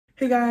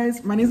Hey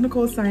guys, my name is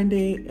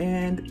McCall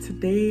and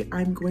today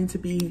I'm going to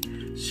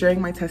be sharing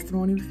my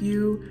testimony with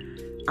you.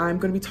 I'm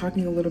going to be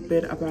talking a little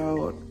bit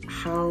about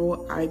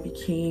how I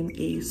became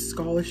a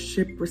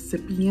scholarship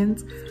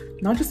recipient.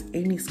 Not just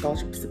any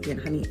scholarship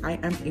recipient, honey. I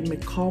am a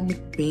McCall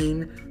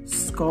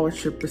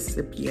scholarship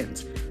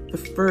recipient. The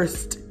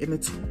first,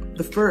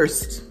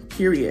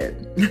 period.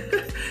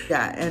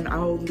 Yeah, and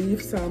I'll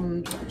leave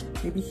some,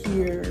 maybe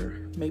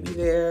here, maybe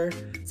there,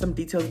 some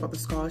details about the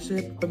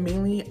scholarship, but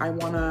mainly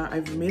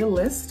I've made a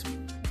list.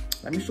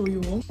 Let me show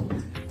you.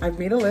 I've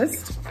made a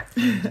list.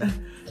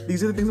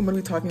 These are the things I'm gonna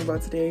be talking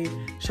about today,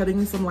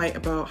 shedding some light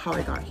about how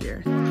I got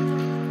here.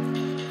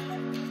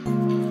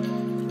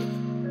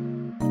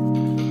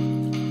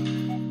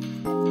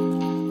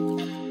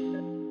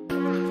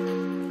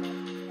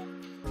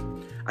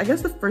 I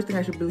guess the first thing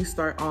I should really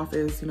start off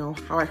is,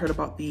 how I heard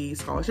about the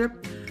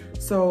scholarship.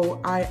 So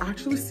I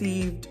actually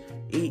received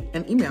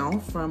an email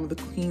from the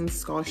Queen's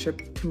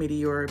Scholarship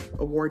Committee or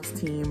awards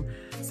team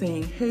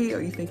saying, hey,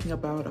 are you thinking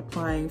about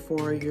applying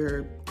for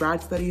your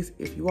grad studies?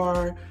 If you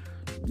are,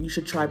 you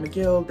should try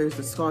McGill. There's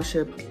the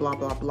scholarship, blah,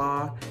 blah,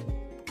 blah.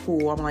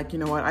 Cool. I'm like, you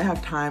know what? I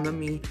have time. Let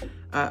me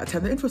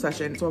attend the intro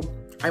session. So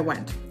I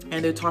went,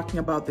 and they're talking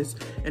about this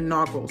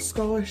inaugural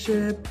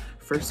scholarship,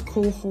 first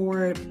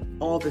cohort,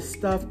 all this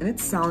stuff, and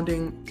it's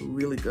sounding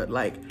really good.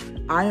 Like,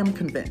 I am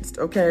convinced,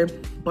 okay?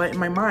 But in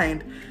my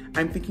mind,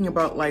 I'm thinking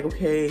about like,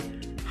 okay,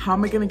 how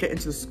am I gonna get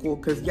into the school?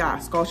 Because yeah,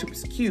 scholarship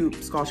is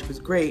cute, scholarship is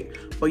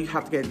great, but you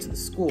have to get into the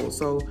school.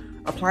 So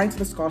applying to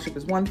the scholarship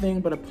is one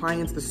thing, but applying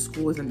into the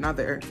school is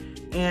another.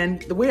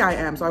 And the way I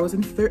am, so I was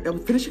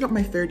finishing up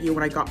my third year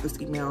when I got this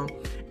email.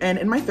 And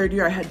in my third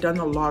year, I had done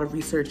a lot of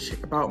research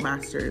about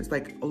masters,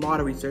 like a lot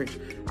of research.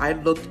 I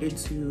had looked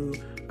into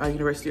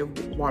University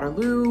of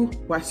Waterloo,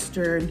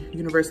 Western,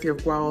 University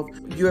of Guelph,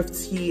 U of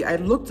T. I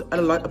had looked at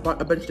a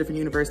bunch of different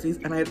universities,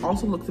 and I had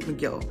also looked at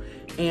McGill.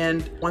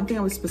 And one thing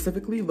I was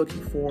specifically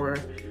looking for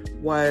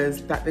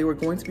was that they were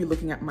going to be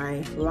looking at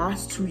my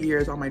last 2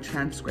 years on my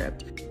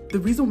transcript. The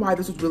reason why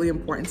this was really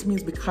important to me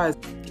is because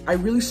I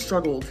really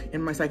struggled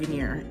in my second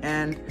year,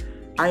 and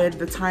at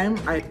the time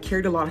I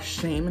carried a lot of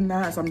shame in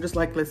that. So I'm just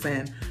like,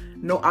 listen,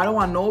 no, I don't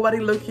want nobody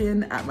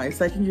looking at my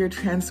second year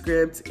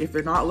transcript. If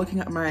they're not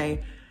looking at my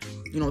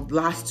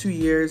last 2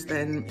 years,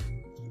 then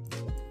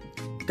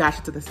dash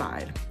it to the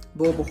side.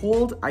 Lo and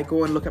behold, I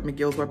go and look at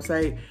McGill's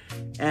website,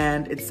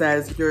 and it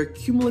says your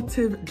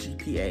cumulative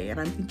GPA, and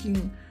I'm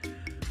thinking,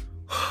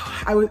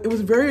 it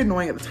was very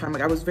annoying at the time.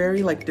 Like, I was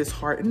very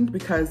disheartened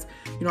because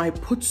I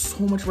put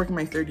so much work in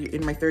my third year.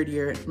 In my third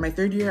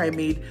year, I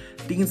made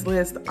Dean's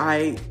List.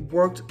 I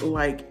worked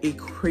like a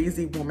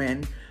crazy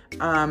woman.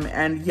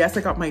 And yes,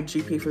 I got my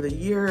GPA for the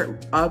year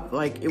up.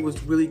 Like, it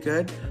was really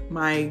good.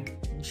 My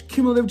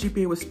cumulative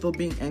GPA was still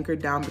being anchored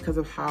down because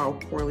of how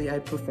poorly I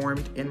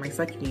performed in my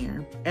second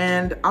year.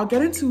 And I'll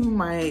get into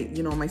my,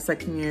 my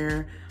second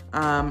year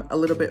a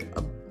little bit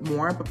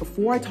more, but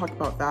before I talk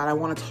about that, I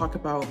want to talk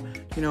about,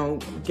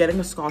 getting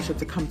a scholarship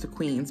to come to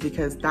Queen's,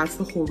 because that's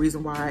the whole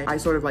reason why I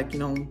sort of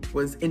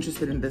was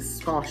interested in this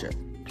scholarship.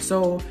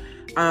 So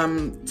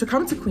to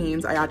come to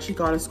Queen's, I actually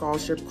got a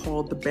scholarship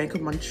called the Bank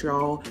of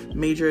Montreal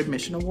Major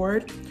Admission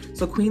Award.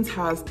 So Queen's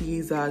has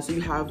these, so you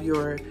have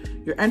your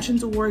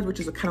entrance award, which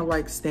is a kind of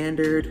like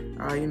standard,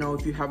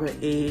 if you have an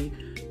A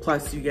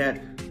plus, you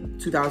get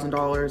 $2,000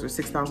 or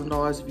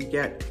 $6,000. If you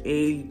get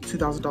a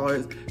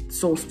 $2,000,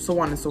 so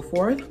on and so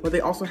forth. But they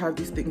also have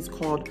these things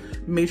called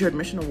Major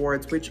Admission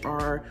Awards, which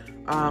are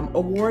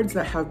awards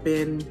that have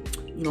been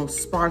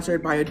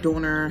sponsored by a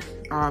donor,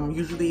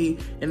 usually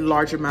in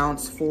large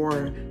amounts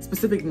for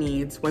specific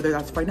needs, whether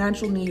that's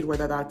financial need,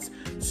 whether that's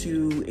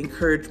to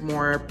encourage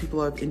more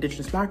people of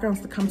Indigenous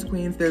backgrounds to come to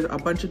Queen's. There's a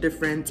bunch of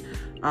different,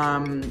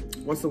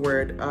 what's the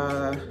word?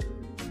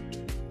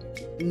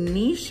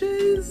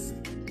 Niches?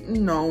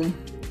 No.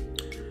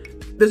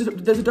 There's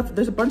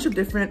a bunch of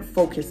different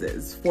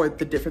focuses for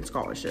the different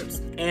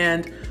scholarships.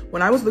 And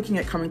when I was looking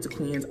at coming to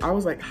Queen's, I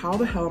was like, how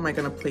the hell am I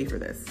gonna pay for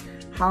this?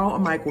 How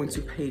am I going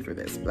to pay for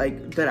this?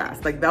 Like,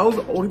 deadass. Like, that was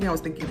the only thing I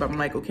was thinking about. I'm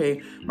like,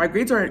 okay, my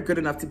grades aren't good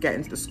enough to get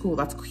into the school.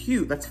 That's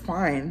cute, that's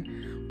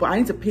fine, but I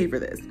need to pay for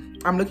this.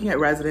 I'm looking at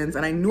residence,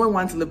 and I knew I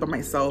wanted to live by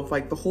myself.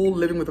 Like, the whole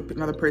living with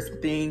another person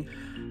thing,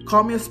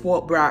 call me a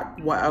spoiled brat,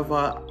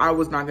 whatever, I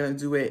was not gonna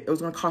do it. It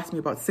was gonna cost me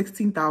about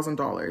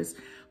 $16,000.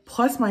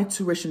 Plus my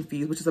tuition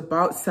fees, which is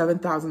about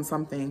 $7,000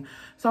 something.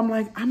 So I'm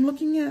like, I'm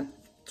looking at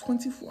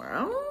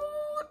 24.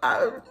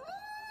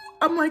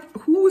 I'm like,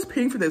 who is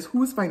paying for this?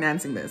 Who is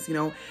financing this,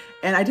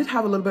 And I did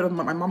have a little bit of,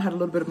 my mom had a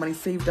little bit of money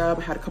saved up.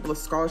 I had a couple of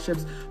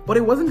scholarships, but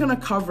it wasn't gonna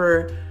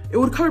cover, it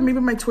would cover maybe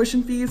my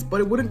tuition fees, but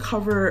it wouldn't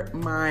cover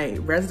my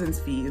residence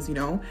fees,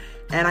 And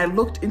I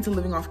looked into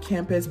living off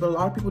campus, but a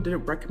lot of people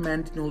didn't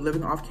recommend,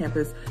 living off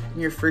campus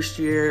in your first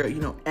year,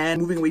 and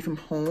moving away from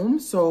home.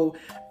 So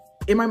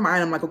in my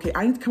mind, I'm like, okay,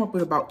 I need to come up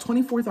with about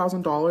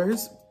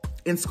 $24,000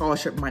 in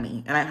scholarship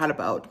money. And I had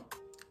about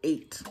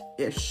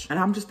 8-ish. And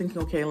I'm just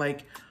thinking, okay,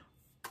 like,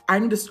 I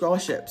need a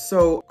scholarship.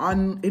 So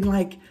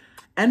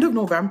End of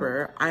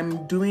November,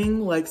 I'm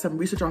doing like some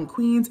research on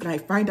Queens and I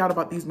find out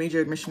about these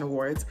major admission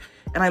awards.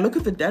 And I look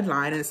at the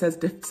deadline and it says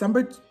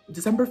December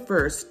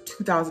 1st,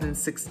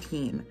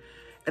 2016.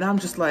 And I'm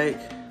just like,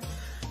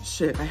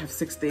 shit, I have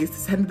 6 days to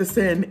send this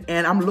in.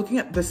 And I'm looking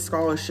at the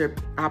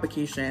scholarship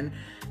application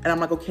and I'm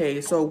like,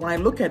 okay, so when I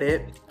look at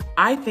it,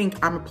 I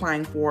think I'm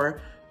applying for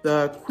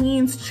the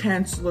Queen's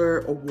Chancellor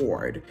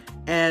Award.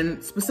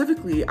 And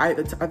specifically, at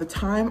the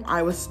time,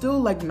 I was still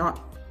like not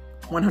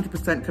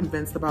 100%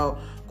 convinced about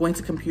going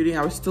to computing.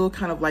 I was still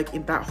kind of like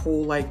in that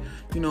whole like,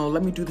 you know,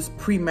 let me do this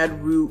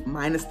pre-med route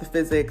minus the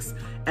physics.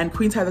 And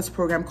Queens had this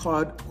program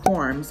called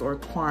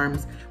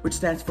QARMS, which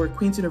stands for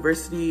Queens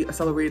University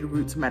Accelerated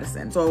Route to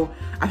Medicine. So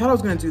I thought I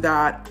was gonna do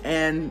that.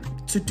 And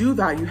to do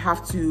that, you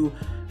have to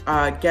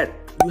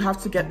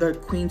get the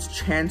Queen's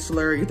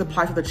Chancellor, you have to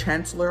apply for the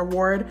Chancellor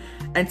Award.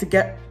 And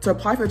to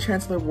apply for the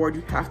Chancellor Award,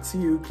 you have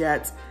to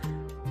get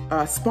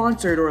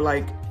sponsored or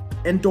like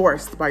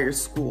endorsed by your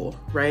school,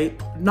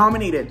 right?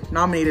 Nominated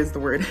is the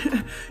word.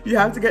 You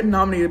have to get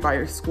nominated by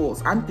your school.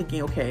 So I'm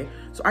thinking, okay,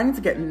 so I need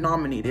to get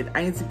nominated.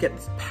 I need to get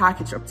this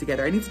package up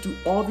together. I need to do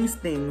all these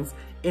things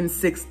in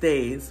 6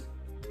 days.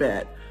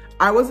 Bet.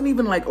 I wasn't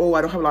even like, oh,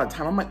 I don't have a lot of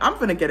time. I'm like, I'm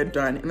gonna get it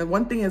done. And the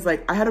one thing is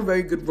like, I had a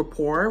very good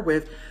rapport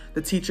with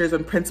the teachers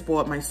and principal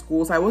at my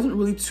school. So I wasn't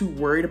really too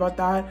worried about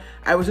that.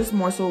 I was just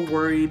more so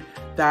worried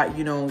that,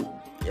 you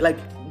know, like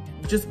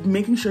just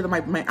making sure that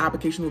my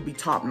application would be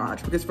top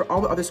notch, because for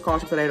all the other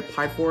scholarships that I had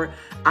applied for,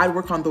 I'd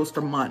work on those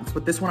for months.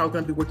 But this one, I was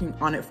gonna be working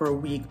on it for a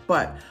week.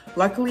 But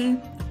luckily,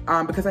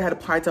 because I had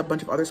applied to a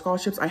bunch of other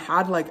scholarships, I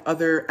had like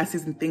other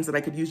essays and things that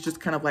I could use,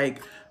 just kind of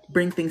like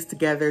bring things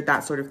together,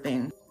 that sort of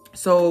thing.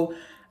 So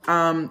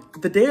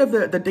the day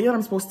that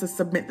I'm supposed to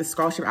submit the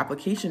scholarship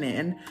application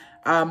in,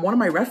 one of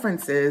my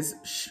references,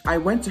 I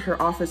went to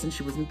her office and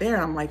she wasn't there.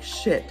 And I'm like,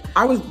 shit,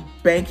 I was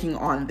banking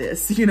on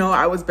this, you know,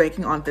 I was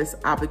banking on this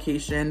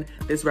application,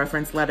 this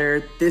reference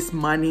letter, this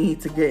money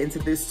to get into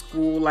this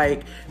school.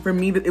 Like for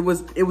me, it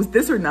was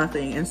this or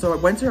nothing. And so I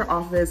went to her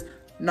office,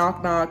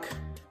 knock, knock,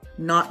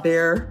 not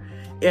there.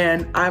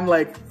 And I'm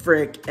like,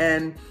 frick.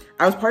 And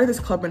I was part of this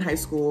club in high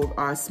school,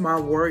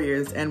 Smile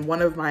Warriors. And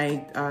one of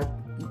my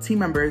team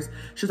members,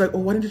 she was like, oh,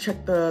 why don't you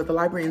check the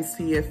library and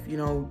see if, you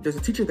know, there's a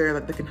teacher there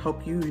that can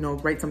help you, you know,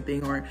 write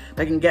something, or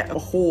that can get a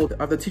hold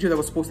of the teacher that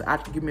was supposed to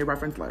actually give me a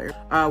reference letter.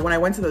 When I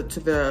went to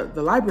the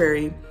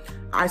library,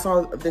 I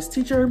saw this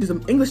teacher, she's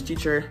an English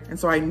teacher. And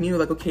so I knew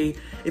like, okay,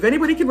 if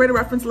anybody can write a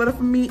reference letter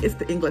for me, it's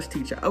the English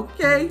teacher,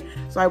 okay?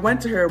 So I went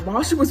to her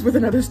while she was with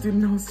another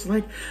student. I was just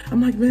like,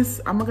 I'm like,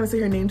 miss, I'm not gonna say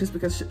her name just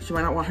because she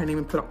might not want her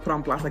name put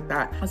on blast like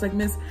that. I was like,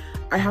 miss,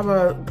 I have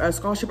a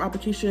scholarship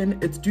application.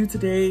 It's due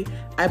today.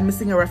 I'm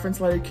missing a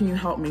reference letter. Can you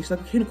help me? She's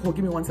like, okay, Nicole,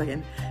 give me 1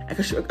 second. And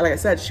because like I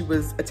said, she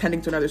was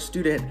attending to another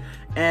student,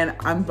 and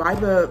I'm by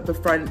the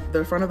front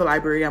of the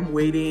library. I'm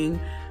waiting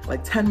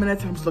like 10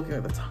 minutes. I'm just looking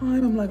at the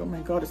time. I'm like, oh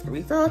my God, it's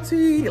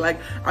 3:30. Like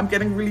I'm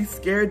getting really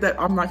scared that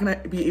I'm not gonna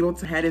be able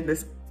to hand in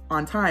this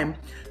on time.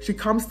 She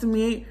comes to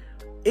me.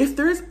 If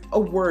there's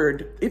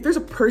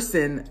a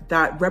person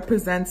that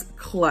represents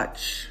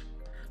clutch,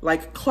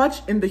 like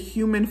clutch in the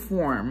human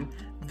form,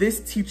 this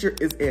teacher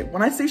is it.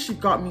 When I say she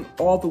got me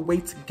all the way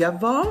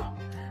together,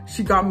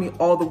 she got me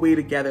all the way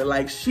together.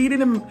 Like she did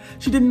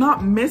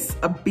not miss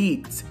a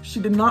beat. She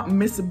did not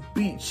miss a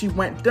beat. She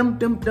went dum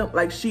dum dum.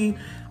 Like she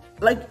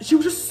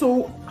was just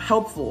so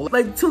helpful.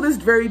 Like till this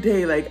very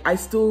day, like I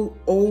still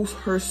owe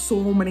her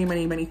so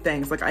many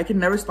thanks. Like I can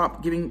never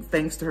stop giving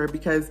thanks to her,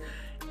 because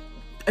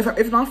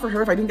if not for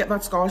her, if I didn't get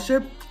that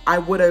scholarship, I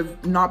would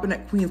have not been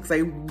at Queens, because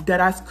I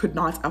deadass could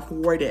not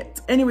afford it.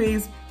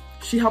 Anyways,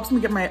 she helps me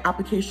get my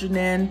application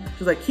in.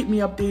 She's like, keep me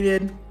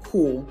updated.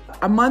 Cool.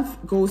 A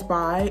month goes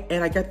by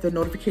and I get the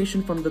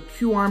notification from the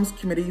QARMS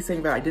committee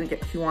saying that I didn't get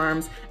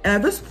QARMS. And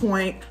at this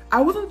point, I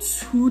wasn't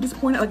too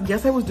disappointed. Like,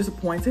 yes, I was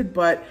disappointed,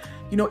 but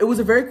you know, it was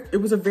a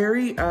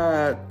very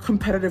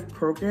competitive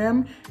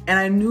program. And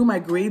I knew my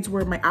average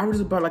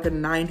was about like a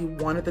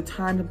 91 at the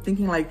time. I'm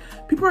thinking like,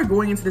 people are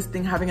going into this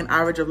thing having an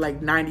average of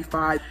like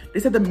 95. They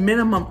said the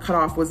minimum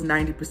cutoff was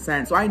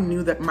 90%. So I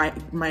knew that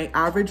my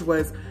average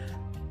was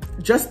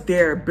just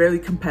there, barely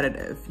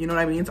competitive. You know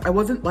what I mean? So I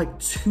wasn't like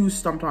too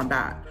stumped on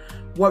that.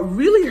 What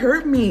really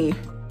hurt me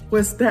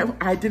was that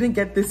I didn't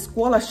get this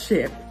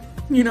scholarship.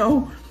 You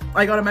know,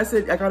 I got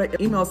an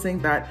email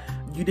saying that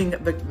you didn't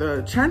get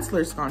the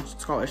Chancellor's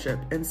scholarship.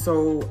 And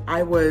so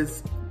I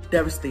was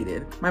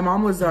devastated. My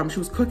mom was, she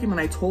was cooking and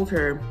I told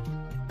her,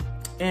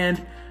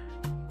 and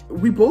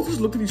we both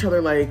just looked at each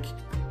other like,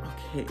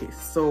 okay,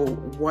 so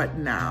what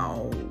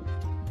now?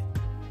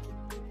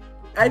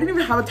 I didn't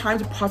even have time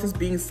to process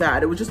being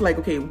sad. It was just like,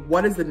 okay,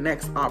 what is the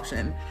next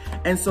option?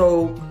 And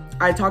so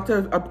I talked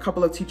to a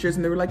couple of teachers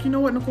and they were like, you know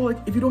what, Nicole, like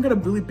if you don't get a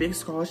really big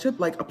scholarship,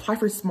 like apply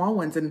for small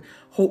ones and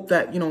hope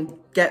that, you know,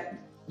 get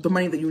the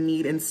money that you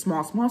need in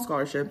small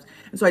scholarships.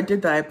 And so I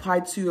did that. I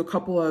applied to a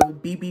couple of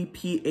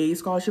BBPA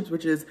scholarships,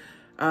 which is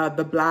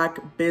the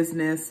Black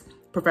Business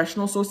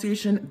Professional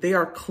Association. They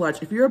are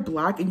clutch. If you're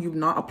Black and you've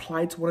not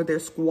applied to one of their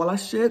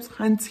scholarships,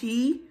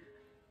 hunty,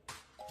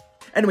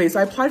 Anyway, so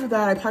I applied for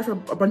that. I applied for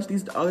a bunch of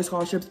these other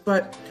scholarships,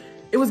 but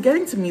it was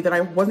getting to me that I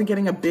wasn't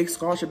getting a big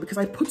scholarship because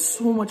I put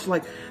so much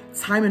like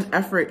time and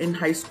effort in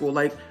high school.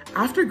 Like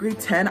after grade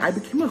 10, I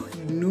became a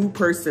new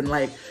person.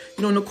 Like,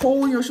 you know,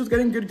 Nicole, you know, she was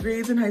getting good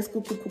grades in high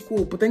school,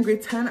 cool. But then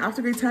grade 10,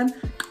 after grade 10,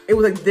 it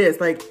was like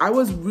this. Like I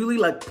was really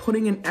like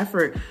putting in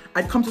effort.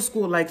 I'd come to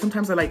school like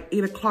sometimes at like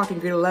 8 o'clock in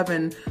grade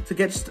 11 to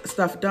get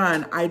stuff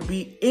done. I'd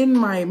be in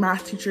my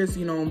math teacher's,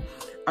 you know,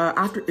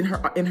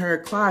 in her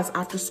class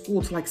after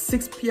school to like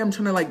 6 p.m.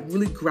 trying to like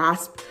really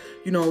grasp,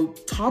 you know,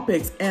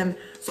 topics. And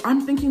so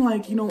I'm thinking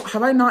like, you know,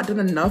 have I not done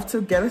enough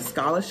to get a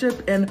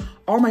scholarship? And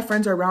all my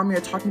friends around me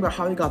are talking about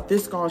how they got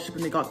this scholarship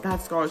and they got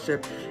that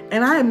scholarship,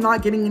 and I am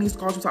not getting any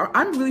scholarships.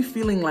 I'm really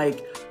feeling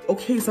like,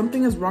 okay,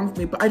 something is wrong with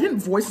me, but I didn't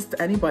voice this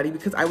to anybody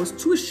because I was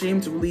too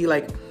ashamed to really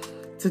like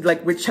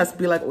with chest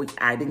be like, oh,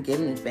 I didn't get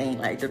anything,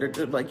 like,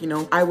 you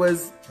know, I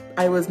was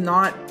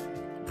not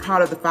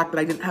proud of the fact that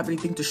I didn't have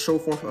anything to show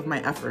forth of my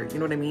effort, you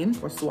know what I mean?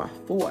 Or so I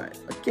thought,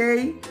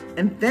 okay?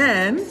 And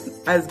then,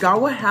 as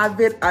God would have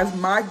it, as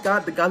my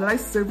God, the God that I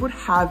serve would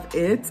have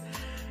it,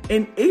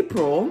 in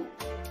April,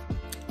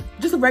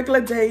 just a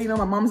regular day, you know,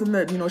 my mom's in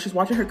the, you know, she's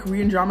watching her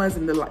Korean dramas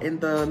in the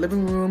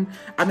living room.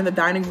 I'm in the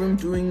dining room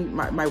doing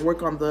my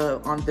work on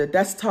the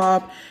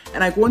desktop,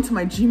 and I go into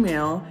my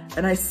Gmail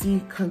and I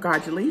see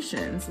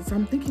congratulations. And so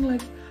I'm thinking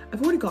like,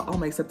 I've already got all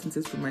my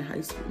acceptances from my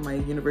high school, my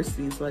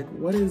universities. Like,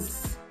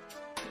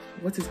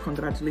 what's his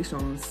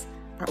congratulations?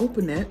 I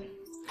open it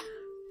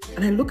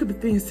and I look at the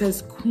thing. It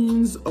says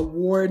Queen's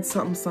Award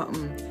something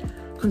something.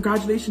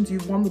 Congratulations,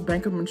 you've won the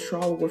Bank of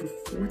Montreal award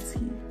for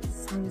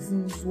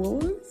 40,000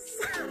 dollars.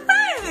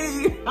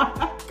 Hey,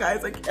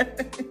 guys, I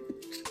can't.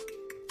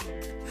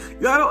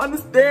 Y'all don't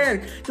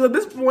understand. So at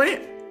this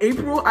point,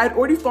 April, I'd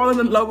already fallen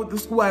in love with the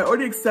school. I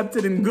already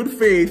accepted in good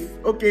faith.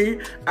 Okay,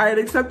 I had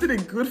accepted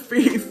in good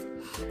faith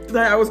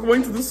that I was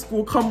going to the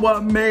school come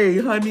what may,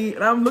 honey,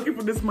 and I'm looking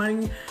for this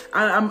money.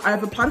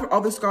 I've applied for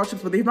all the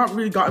scholarships, but they've not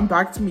really gotten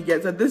back to me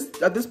yet. So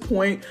at this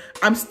point,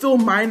 I'm still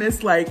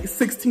minus like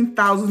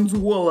 16,000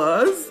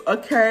 dollars,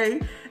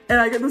 okay? And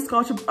I get the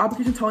scholarship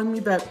application telling me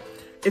that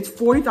it's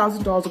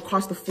 $40,000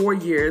 across the 4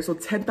 years, so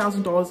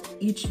 $10,000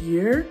 each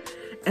year.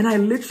 And I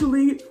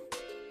literally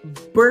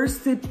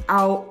bursted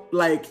out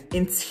like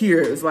in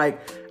tears. Like,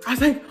 I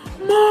was like,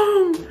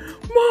 Mom,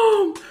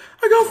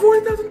 I got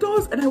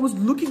 $40,000, and I was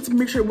looking to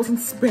make sure it wasn't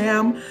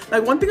spam.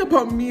 Like, one thing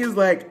about me is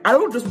like, I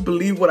don't just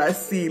believe what I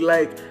see.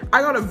 Like,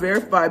 I gotta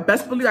verify.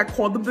 Best believe I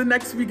called them the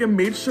next week and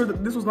made sure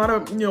that this was not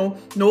a, you know,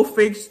 no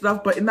fake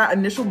stuff. But in that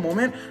initial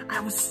moment,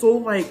 I was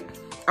so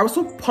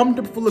pumped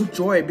up, full of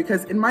joy,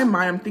 because in my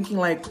mind, I'm thinking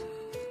like,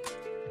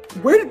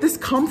 where did this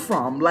come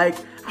from? Like,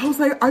 I was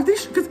like, are they,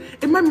 because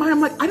in my mind, I'm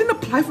like, I didn't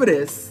apply for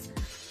this.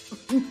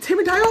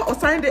 Timmy Dial or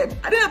signed it.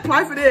 I didn't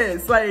apply for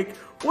this. Like,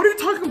 what are you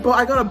talking about?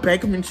 I got a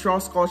Bank of Montreal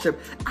scholarship.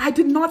 I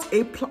did not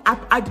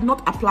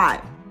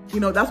apply. You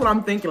know, that's what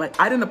I'm thinking. Like,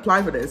 I didn't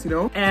apply for this, you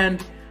know?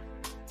 And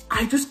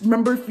I just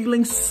remember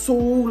feeling so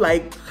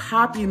like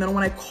happy. And then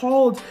when I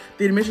called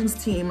the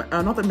admissions team,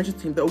 not the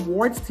admissions team, the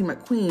awards team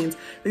at Queen's,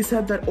 they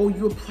said that, oh,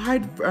 you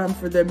applied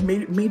for the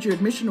major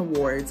admission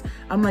awards.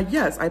 I'm like,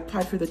 yes, I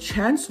applied for the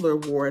Chancellor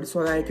Award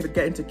so that I could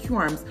get into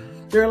QArms.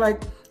 They're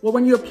like, well,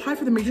 when you apply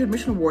for the major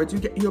admission awards,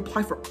 you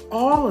apply for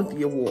all of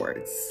the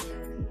awards.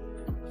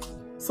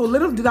 So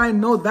little did I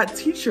know that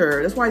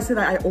teacher, that's why I said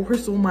I owe her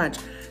so much.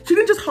 She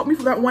didn't just help me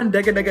for that one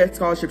Dega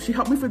scholarship. She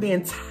helped me for the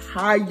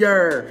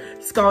entire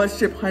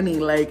scholarship, honey.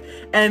 Like,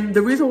 and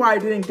the reason why I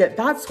didn't get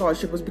that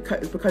scholarship was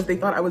because they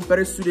thought I was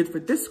better suited for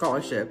this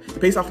scholarship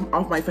based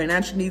off my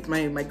financial needs,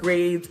 my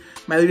grades,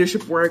 my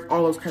leadership work,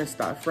 all those kind of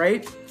stuff,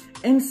 right?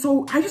 And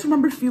so I just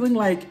remember feeling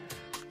like,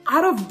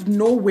 out of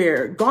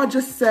nowhere, God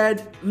just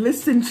said,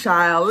 listen,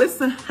 child,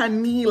 listen,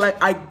 honey,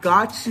 like, I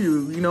got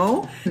you, you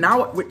know?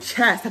 Now with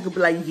chest, I could be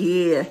like,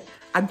 yeah,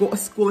 I got a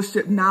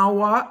scholarship, now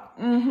what?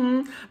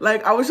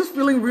 Like, I was just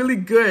feeling really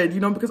good, you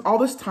know, because all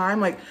this time,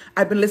 like,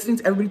 I've been listening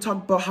to everybody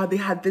talk about how they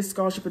had this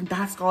scholarship and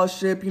that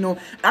scholarship, you know?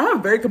 I'm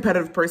a very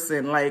competitive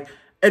person, like,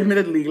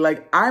 admittedly,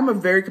 like, I'm a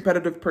very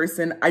competitive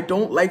person. I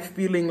don't like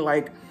feeling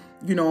like,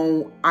 you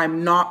know,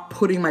 I'm not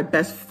putting my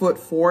best foot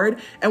forward.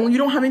 And when you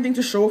don't have anything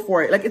to show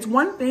for it, like, it's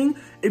one thing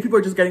if people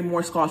are just getting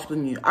more scholarships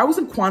than you. I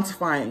wasn't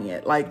quantifying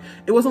it. Like,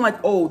 it wasn't like,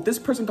 oh, this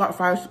person got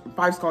five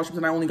scholarships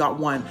and I only got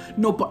one.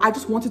 No, but I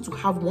just wanted to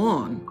have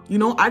one, you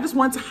know? I just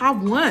wanted to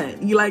have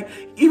one. You like,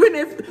 even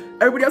if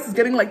everybody else is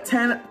getting like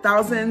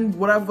 10,000,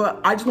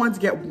 whatever, I just wanted to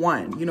get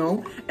one, you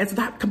know? And so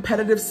that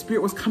competitive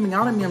spirit was coming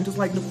out of me. I'm just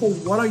like, Nicole,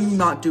 what are you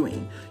not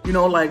doing? You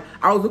know, like,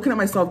 I was looking at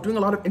myself, doing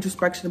a lot of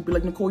introspection and be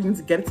like, Nicole, you need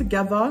to get it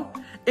together.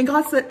 And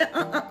God said,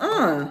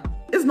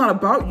 it's not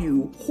about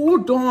you.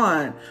 Hold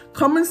on.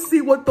 Come and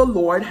see what the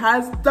Lord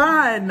has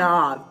done.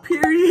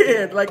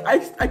 Period. Like,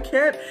 I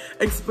can't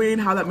explain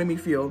how that made me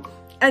feel.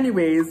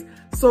 Anyways,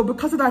 So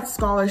because of that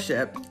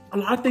scholarship, a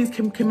lot of things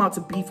came out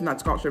to be from that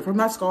scholarship. From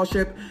that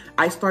scholarship,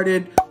 I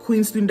started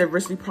Queen's Student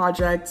Diversity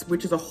Project,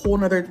 which is a whole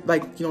nother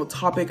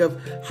topic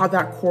of how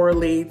that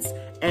correlates.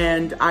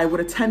 And I would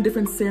attend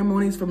different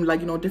ceremonies from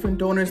different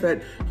donors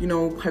that,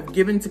 have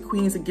given to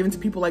Queens and given to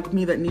people like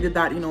me that needed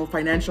that,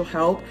 financial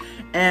help.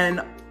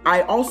 And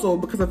I also,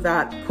 because of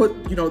that,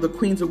 put, the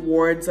Queen's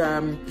Awards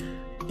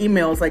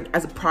emails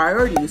as a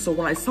priority. So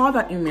when I saw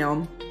that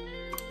email,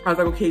 I was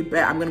like, okay,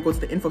 bet, I'm gonna go to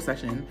the info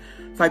session.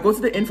 So I go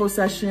to the info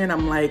session,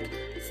 I'm like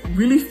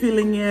really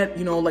feeling it,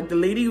 the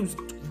lady was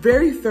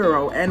very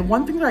thorough. And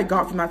one thing that I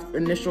got from that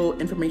initial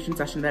information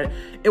session, that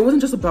it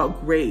wasn't just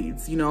about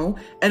grades, and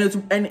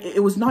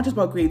it was not just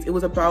about grades, it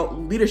was about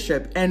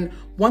leadership. And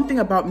one thing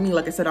about me,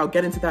 like I said, I'll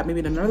get into that maybe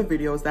in another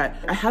video, is that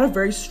I had a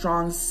very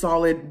strong,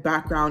 solid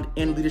background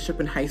in leadership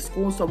in high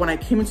school. So when I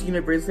came into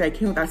university, I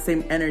came with that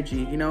same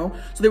energy, So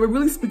they were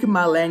really speaking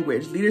my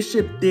language,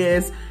 leadership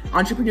this,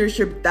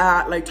 entrepreneurship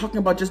that, talking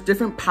about just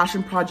different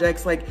passion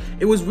projects.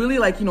 It was really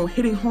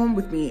hitting home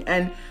with me.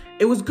 And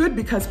it was good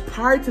because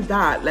prior to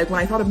that, when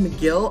I thought of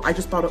McGill, I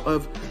just thought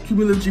of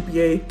cumulative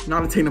GPA,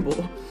 not attainable.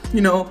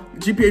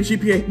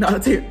 GPA,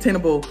 not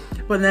attainable.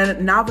 But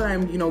then now that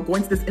I'm,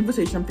 going to this info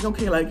station, I'm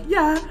thinking, okay,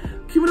 yeah,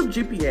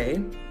 cumulative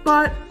GPA,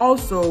 but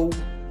also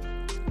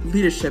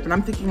leadership. And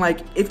I'm thinking,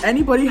 if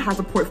anybody has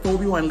a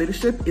portfolio on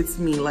leadership, it's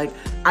me.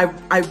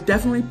 I've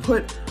definitely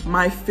put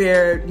my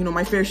fair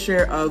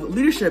share of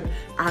leadership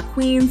at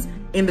Queens,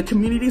 in the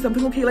communities. I'm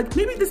thinking, okay,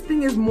 maybe this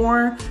thing is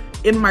more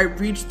in my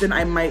reach than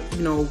I might,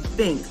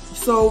 think.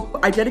 So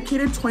I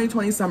dedicated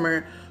 2020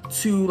 summer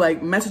to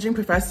messaging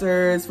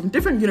professors from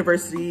different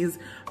universities,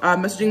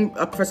 messaging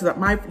professors at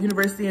my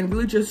university, and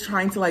really just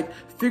trying to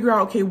figure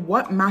out, okay,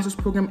 what master's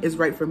program is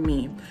right for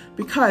me.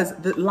 Because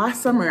the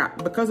last summer,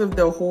 because of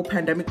the whole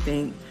pandemic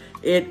thing,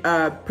 it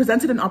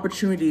presented an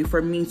opportunity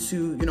for me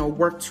to,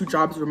 work 2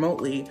 jobs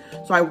remotely.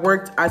 So I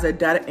worked as a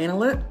data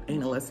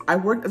analyst. I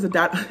worked as a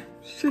data,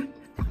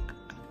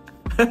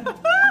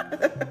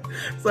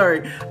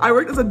 sorry. I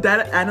worked as a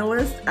data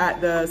analyst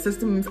at the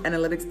systems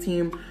analytics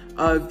team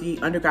of the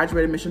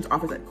undergraduate admissions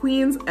office at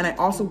Queens. And I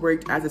also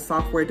worked as a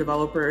software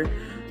developer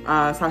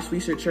 /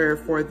 researcher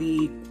for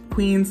the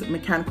Queens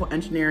Mechanical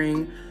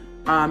Engineering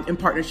in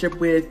partnership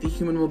with the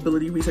Human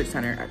Mobility Research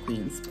Center at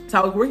Queens.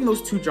 So I was working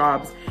those 2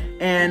 jobs,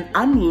 and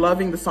I'm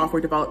loving the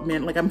software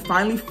development. I'm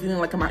finally feeling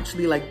like I'm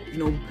actually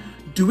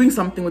doing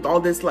something with all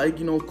this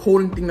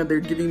coding thing that they're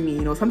giving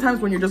me. Sometimes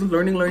when you're just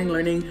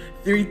learning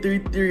theory,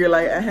 you're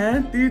like,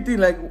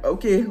 theory,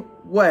 okay,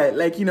 what,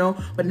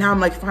 but now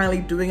I'm finally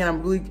doing it.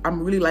 I'm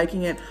really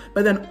liking it.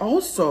 But then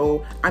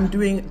also I'm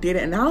doing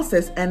data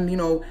analysis, and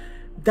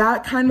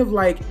that kind of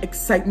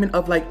excitement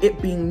of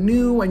it being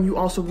new and you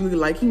also really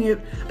liking it,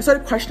 I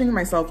started questioning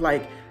myself,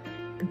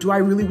 do I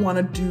really want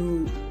to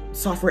do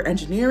software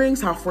engineering,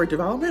 software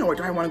development, or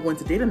do I want to go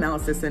into data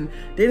analysis and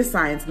data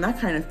science and that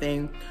kind of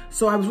thing?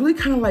 So I was really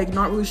kind of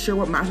not really sure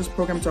what master's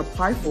program to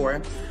apply for.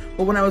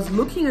 But when I was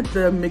looking at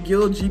the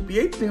McGill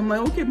GPA thing, I'm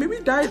like, okay, maybe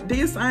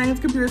data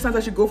science, computer science, I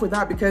should go for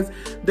that, because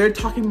they're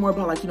talking more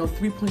about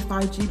 3.5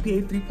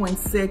 GPA,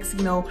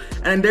 3.6,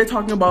 and they're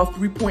talking about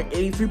 3.8,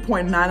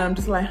 3.9. And I'm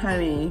just like,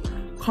 honey,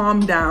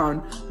 calm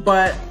down.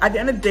 But at the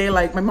end of the day,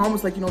 my mom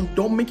was like,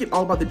 don't make it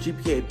all about the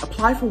GPA.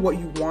 Apply for what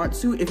you want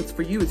to. If it's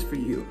for you, it's for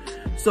you.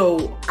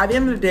 So at the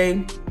end of the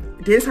day,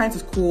 data science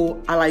is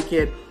cool. I like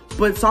it.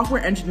 But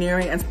software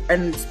engineering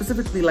and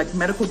specifically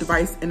medical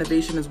device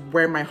innovation is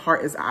where my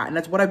heart is at. And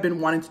that's what I've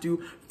been wanting to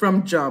do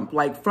from jump.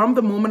 From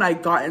the moment I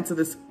got into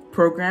this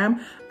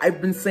program,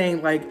 I've been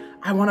saying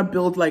I want to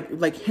build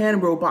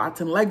hand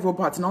robots and leg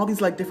robots and all these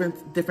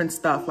different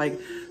stuff.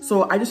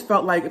 So I just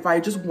felt if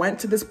I just went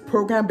to this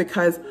program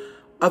because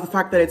of the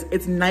fact that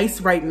it's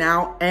nice right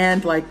now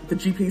and the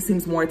GPA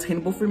seems more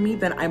attainable for me,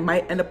 then I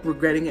might end up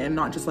regretting it and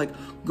not just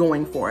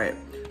going for it.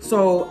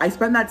 So I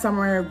spent that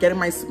summer getting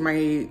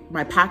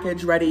my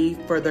package ready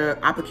for the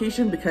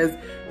application, because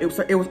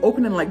it was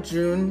open in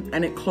June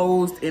and it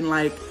closed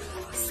in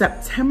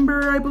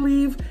September, I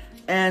believe.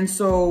 And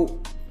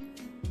so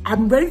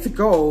I'm ready to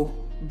go,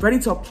 ready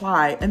to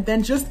apply. And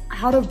then just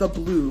out of the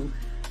blue,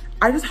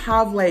 I just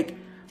have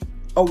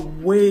a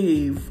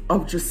wave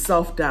of just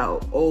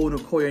self-doubt. Oh,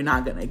 Nicole, you're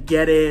not gonna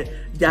get it,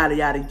 yada,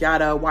 yada,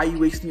 yada. Why are you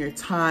wasting your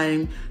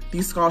time?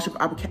 These scholarship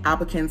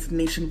applicants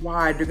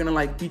nationwide, they're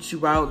gonna beat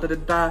you out, da, da,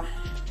 da.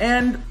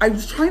 And I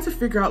was trying to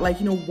figure out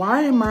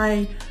why am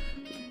I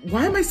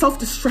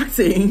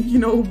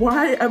self-destructing?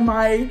 Why am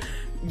I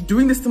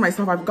doing this to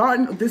myself? I've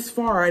gotten this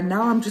far and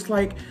now I'm just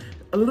a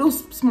little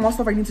small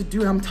stuff I need to do,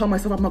 and I'm telling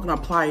myself I'm not gonna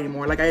apply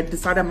anymore. I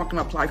decided I'm not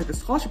gonna apply for this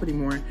scholarship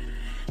anymore.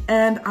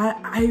 And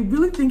I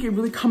really think it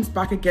really comes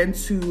back again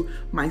to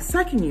my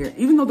second year.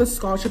 Even though the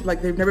scholarship,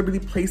 they've never really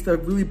placed a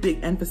really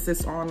big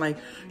emphasis on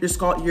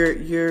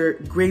your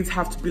grades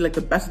have to be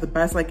the best of the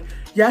best.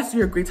 Yes,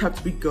 your grades have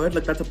to be good.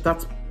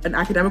 That's an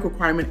academic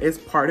requirement, is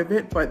part of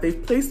it, but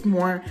they've placed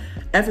more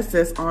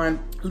emphasis on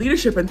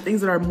leadership and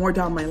things that are more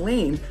down my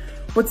lane.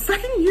 But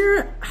second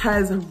year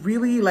has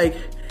really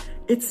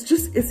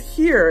it's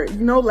here,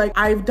 you know, like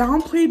I've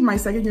downplayed my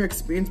second year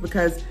experience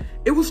because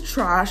it was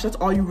trash. That's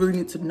all you really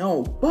need to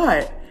know.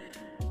 But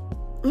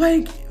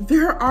like,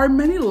 there are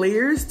many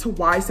layers to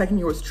why second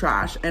year was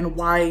trash and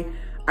why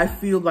I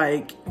feel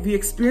like the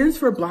experience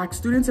for Black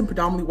students in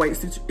predominantly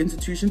white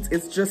institutions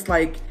is just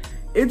like,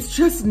 it's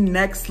just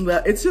next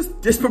level. It's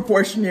just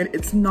disproportionate.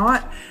 It's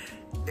not,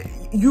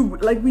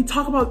 like we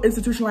talk about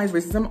institutionalized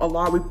racism a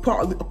lot. We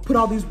put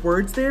all these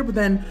words there, but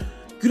then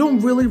you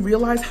don't really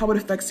realize how it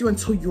affects you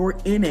until you're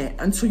in it,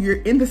 until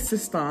you're in the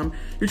system.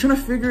 You're trying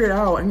to figure it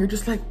out and you're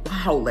just like,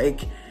 wow,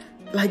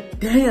 like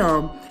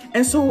damn.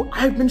 And so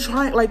I've been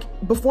trying, like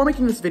before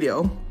making this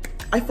video,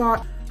 I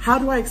thought, how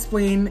do I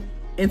explain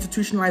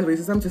institutionalized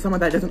racism to someone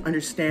that doesn't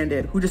understand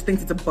it, who just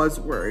thinks it's a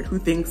buzzword, who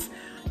thinks,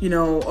 you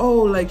know,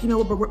 oh, like, you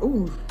know, but we're,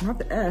 oh, not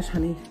the ash,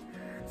 honey.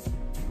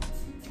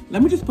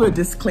 Let me just put a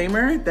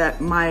disclaimer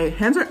that my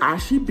hands are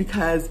ashy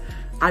because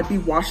I be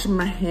washing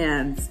my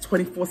hands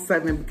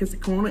 24/7 because the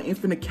corona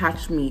ain't finna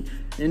catch me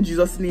in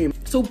Jesus' name.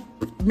 So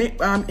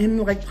in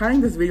like planning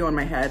this video in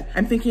my head,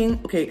 I'm thinking,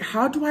 okay,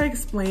 how do I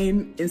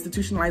explain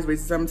institutionalized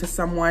racism to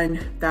someone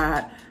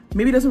that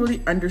maybe doesn't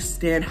really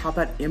understand how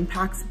that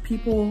impacts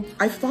people?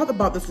 I've thought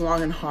about this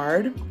long and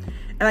hard,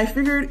 and I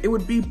figured it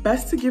would be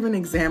best to give an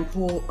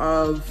example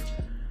of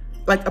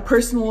like a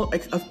personal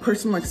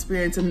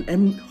experience,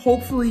 and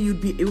hopefully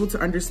you'd be able to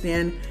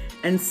understand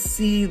and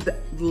see the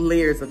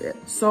layers of it.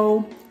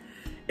 So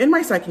in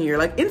my second year,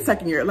 like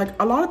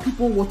a lot of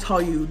people will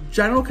tell you,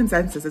 general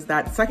consensus is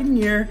that second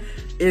year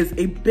is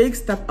a big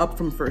step up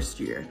from first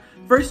year.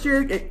 First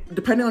year,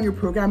 depending on your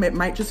program, it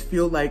might just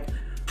feel like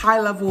high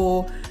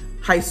level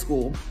high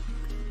school,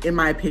 in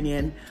my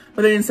opinion.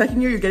 But then in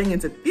second year, you're getting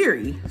into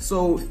theory.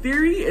 So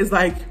theory is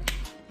like,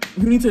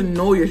 you need to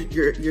know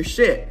your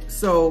shit.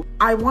 So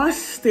I want to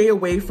stay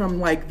away from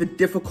like the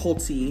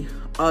difficulty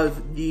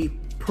of the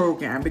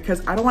program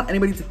because I don't want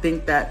anybody to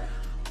think that,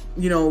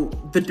 you know,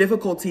 the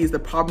difficulty is the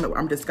problem that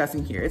I'm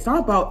discussing here. It's not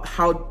about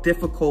how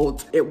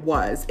difficult it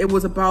was. It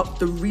was about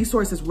the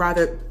resources,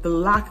 rather the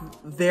lack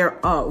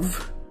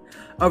thereof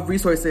of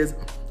resources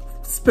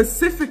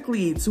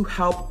specifically to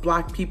help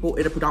Black people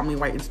in a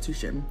predominantly white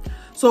institution.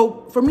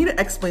 So for me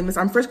to explain this,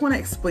 I'm first going to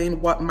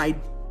explain what my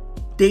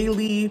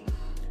daily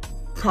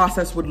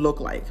process would look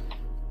like.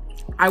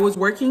 I was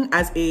working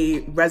as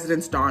a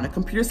residence don, a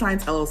computer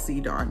science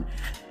LLC don.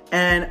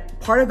 And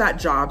part of that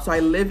job, so I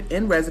live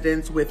in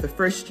residence with the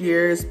first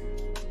years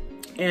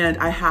and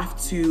I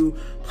have to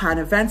plan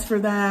events for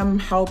them,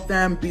 help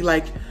them, be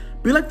like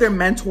their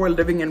mentor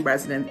living in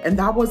residence. And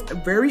that was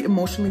very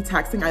emotionally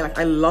taxing.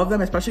 I love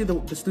them, especially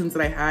the students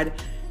that I had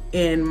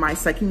in my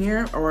second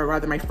year, or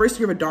rather my first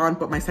year of a don,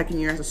 but my second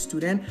year as a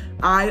student.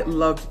 I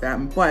loved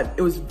them, but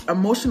it was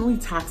emotionally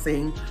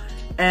taxing.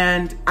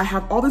 And I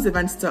have all these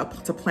events to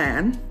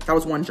plan. That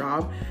was one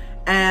job.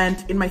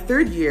 And in my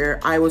third year,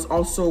 I was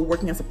also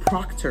working as a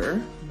proctor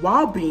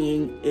while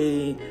being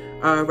a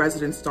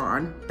residence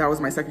don. That was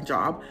my second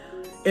job.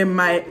 And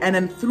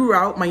then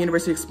throughout my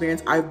university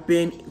experience, I've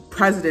been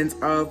president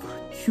of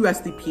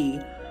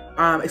QSDP,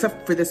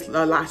 except for this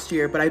last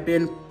year, but I've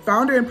been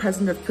founder and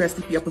president of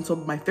QSDP up until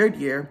my third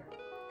year.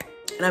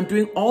 And I'm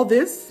doing all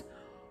this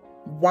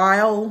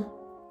while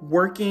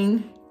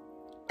working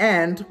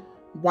and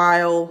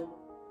while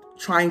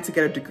trying to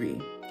get a degree.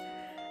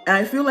 And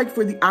I feel like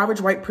for the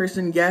average white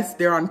person, yes,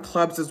 they're on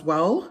clubs as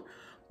well,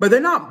 but they're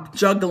not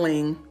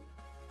juggling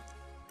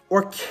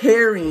or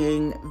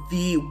carrying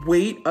the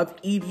weight of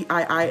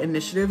EDII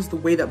initiatives the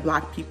way that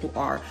Black people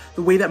are,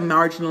 the way that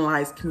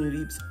marginalized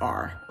communities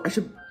are. I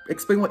should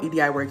explain what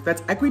EDI works.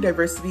 That's equity,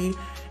 diversity,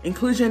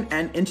 inclusion,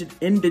 and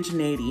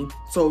indigeneity.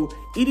 So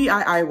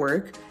EDII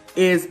work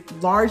is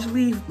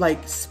largely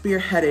like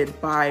spearheaded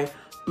by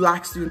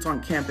Black students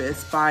on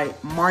campus, by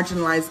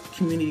marginalized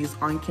communities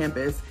on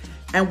campus.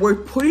 And we're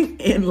putting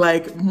in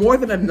like more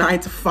than a 9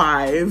 to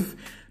 5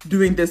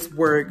 doing this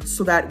work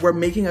so that we're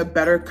making a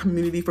better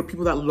community for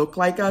people that look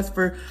like us,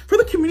 for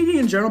the community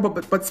in general,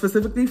 but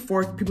specifically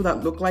for people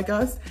that look like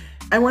us.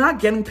 And we're not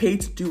getting paid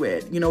to do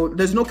it. You know,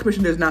 there's no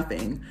commission, there's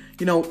nothing,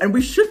 you know, and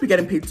we should be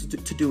getting paid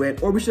to do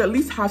it, or we should at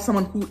least have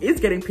someone who is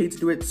getting paid to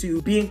do it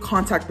to be in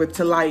contact with,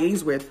 to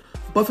liaise with.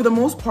 But for the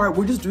most part,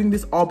 we're just doing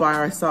this all by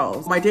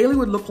ourselves. My daily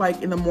would look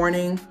like in the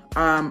morning,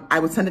 I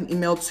would send an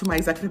email to my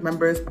executive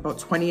members, about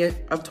 20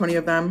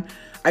 of them.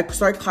 I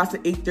start class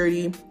at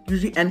 8:30,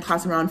 usually end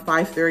class around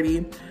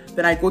 5:30.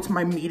 Then I go to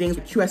my meetings,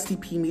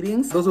 QSTP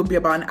meetings. Those will be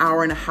about an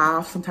hour and a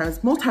half,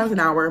 sometimes, most times an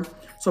hour.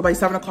 So by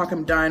 7 o'clock,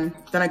 I'm done.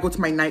 Then I go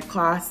to my night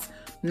class,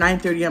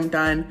 9:30, I'm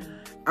done.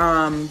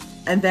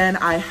 And then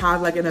I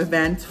have like an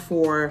event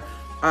for,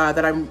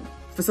 that I'm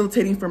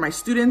facilitating for my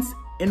students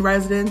in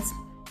residence,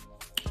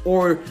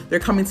 or they're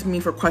coming to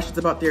me for questions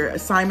about their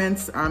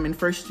assignments in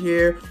first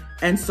year.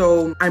 And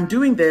so I'm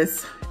doing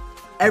this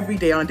every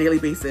day on a daily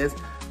basis,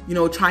 you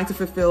know, trying to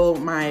fulfill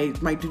my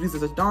duties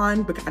as a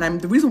don.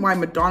 And the reason why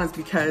I'm a don is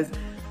because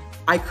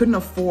I couldn't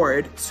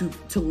afford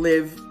to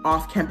live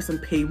off campus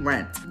and pay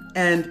rent.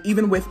 And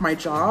even with my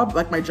job,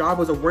 like my job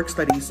was a work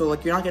study, so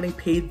like you're not getting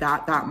paid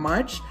that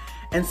much.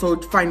 And so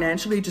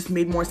financially, it just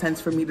made more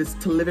sense for me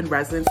to live in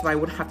residence so I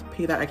wouldn't have to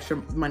pay that extra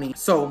money.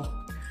 So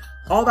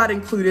all that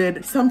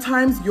included,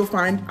 sometimes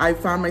I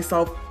found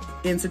myself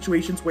in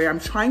situations where I'm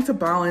trying to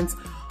balance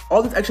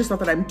all this extra stuff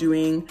that I'm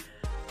doing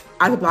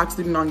as a Black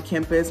student on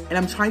campus, and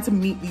I'm trying to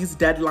meet these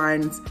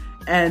deadlines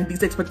and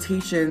these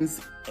expectations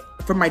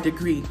for my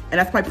degree. And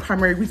that's my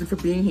primary reason for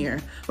being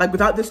here. Like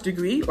without this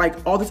degree, like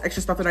all this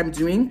extra stuff that I'm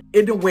doing,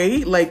 in a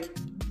way, like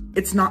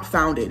it's not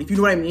founded, if you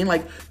know what I mean.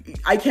 Like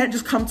I can't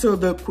just come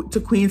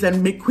to Queens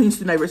and make Queens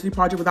Student Diversity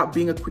Project without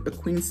being a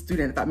Queens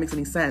student, if that makes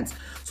any sense.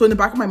 So in the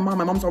back of my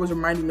mom's always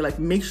reminding me, like,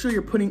 make sure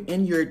you're putting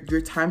in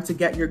your time to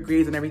get your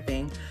grades and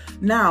everything.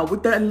 Now,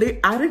 with the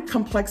added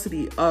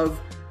complexity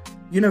of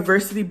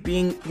university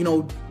being, you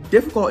know,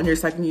 difficult in your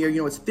second year,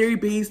 you know, it's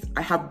theory-based.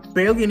 I have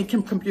barely any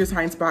computer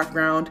science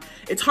background.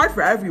 It's hard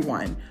for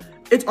everyone.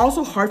 It's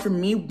also hard for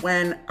me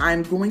when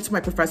I'm going to my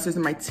professors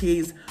and my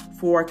TAs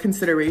for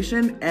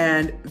consideration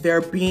and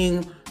they're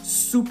being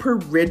super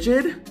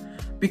rigid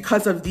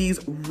because of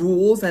these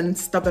rules and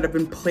stuff that have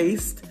been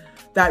placed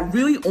that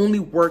really only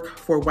work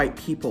for white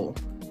people.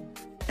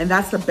 And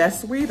that's the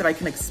best way that I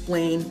can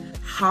explain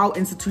how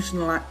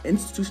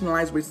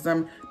institutionalized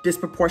racism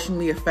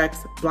disproportionately affects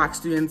Black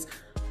students,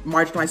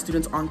 marginalized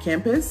students on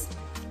campus.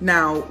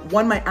 Now,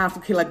 one might ask,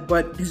 okay, like,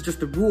 but these are just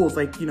the rules.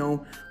 Like, you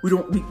know,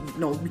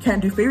 we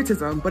can't do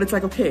favoritism. But it's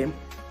like, okay,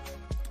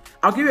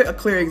 I'll give you a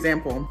clear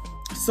example.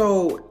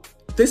 So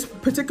this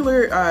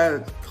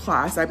particular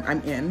class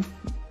I'm in,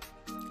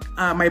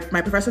 my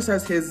professor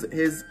says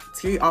his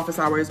TA office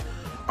hours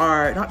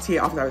are, not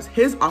TA office hours,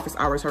 his office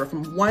hours are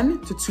from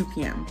 1 to 2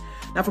 p.m.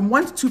 Now from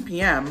 1 to 2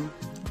 p.m.,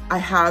 I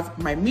have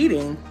my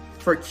meeting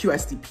for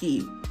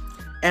QSDP.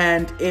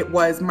 And it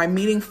was my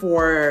meeting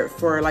for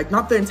like,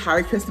 not the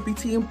entire QSDP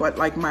team, but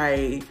like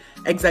my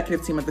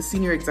executive team, like the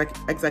senior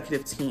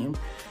executive team.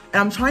 And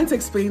I'm trying to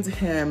explain to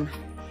him,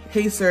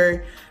 hey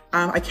sir,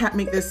 I can't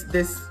make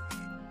this,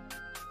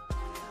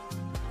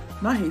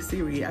 not hey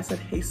Siri, I said,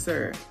 hey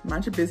sir,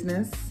 mind your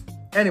business.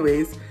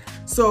 Anyways,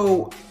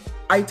 so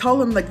I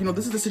tell him, like, you know,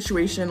 this is the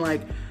situation,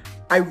 like,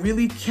 I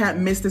really can't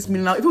miss this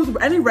meeting. Now, if it was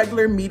any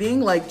regular meeting,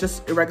 like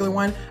just a regular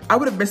one, I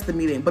would have missed the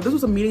meeting. But this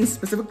was a meeting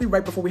specifically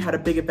right before we had a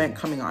big event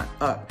coming up.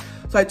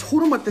 So I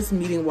told him what this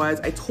meeting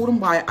was. I told him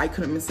why I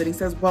couldn't miss it. He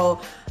says,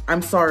 well,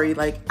 I'm sorry,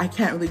 like, I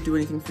can't really do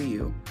anything for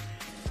you.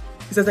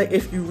 He says, like,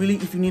 if you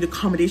need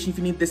accommodation, if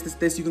you need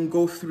this, you can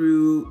go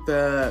through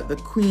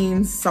the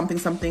Queens, something.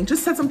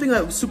 Just said something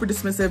that was super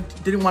dismissive,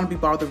 didn't want to be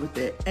bothered with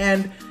it.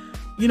 And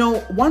you know,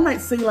 one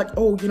might say like,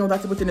 oh, you know,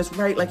 that's within his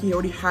right. Like he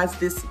already has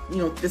this, you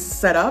know, this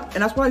set up.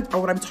 And that's what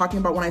I'm talking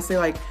about when I say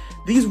like,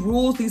 these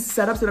rules, these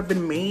setups that have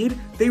been made,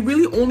 they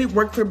really only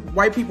work for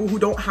white people who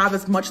don't have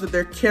as much that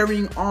they're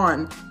carrying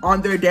on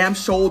their damn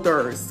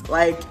shoulders.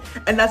 Like,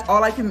 and that's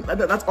all I can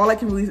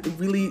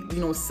really, you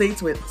know, say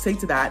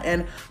to that.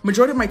 And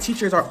majority of my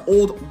teachers are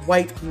old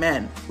white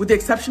men, with the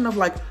exception of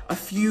like a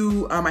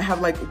few, I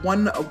have like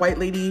one white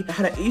lady, I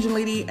had an Asian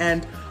lady,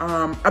 and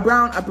a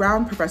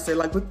brown professor,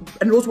 like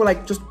and those were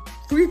like just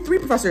three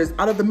professors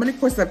out of the many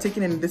courses I've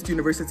taken in this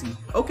university.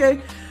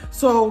 Okay,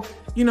 so,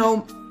 you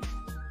know,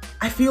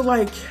 I feel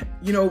like,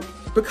 you know,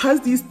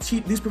 because these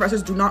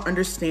professors do not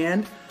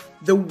understand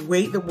the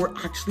weight that we're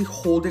actually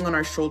holding on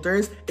our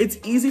shoulders, it's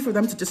easy for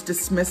them to just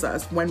dismiss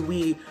us when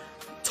we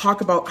talk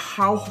about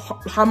how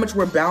much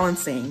we're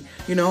balancing,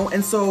 you know?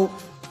 And so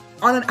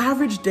on an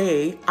average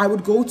day, I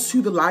would go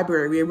to the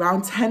library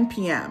around 10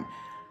 p.m.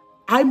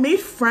 I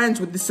made friends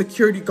with the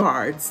security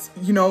guards,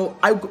 you know?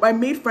 I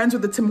made friends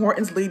with the Tim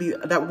Hortons lady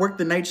that worked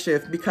the night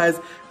shift because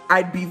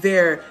I'd be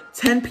there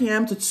 10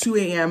 p.m. to 2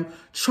 a.m.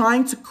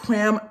 trying to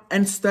cram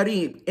and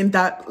study in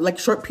that like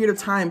short period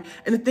of time.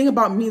 And the thing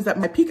about me is that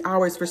my peak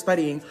hours for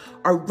studying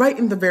are right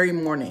in the very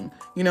morning,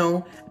 you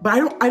know, but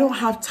I don't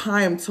have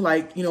time to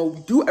like, you know,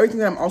 do everything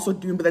that I'm also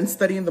doing, but then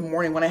study in the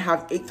morning when I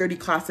have 8:30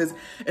 classes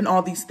and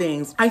all these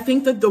things. I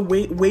think that the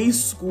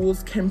ways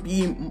schools can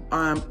be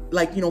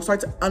like, you know, start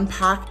to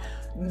unpack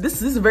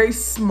this is a very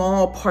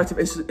small part of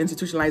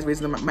institutionalized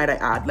racism, might I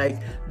add.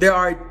 Like, there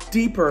are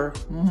deeper,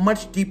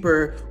 much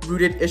deeper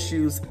rooted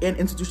issues in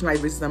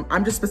institutionalized racism.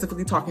 I'm just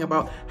specifically talking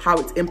about how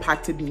it's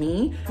impacted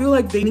me. I feel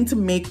like they need to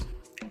make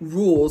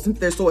rules, since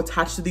they're so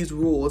attached to these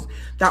rules,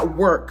 that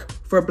work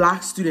for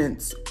Black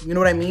students. You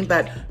know what I mean?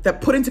 That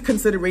put into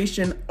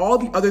consideration all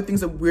the other things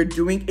that we're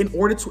doing in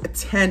order to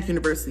attend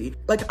university.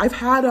 Like, I've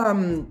had, I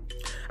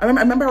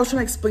remember I was trying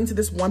to explain to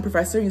this one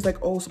professor, and he's like,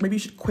 oh, so maybe you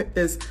should quit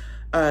this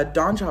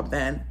dawn job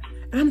then.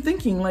 And I'm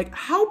thinking, like,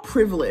 how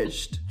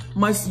privileged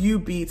must you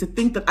be to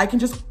think that I can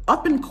just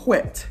up and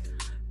quit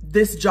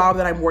this job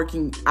that I'm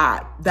working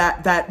at,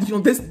 that you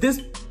know,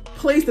 this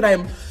place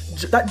that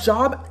that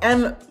job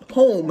and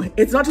home,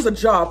 it's not just a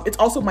job, it's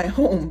also my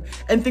home,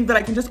 and think that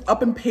I can just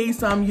up and pay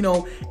some, you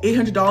know,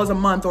 $800 a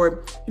month,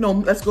 or, you know,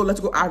 let's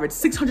go average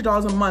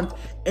 $600 a month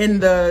in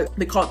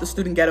they call it the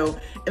student ghetto.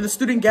 In the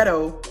student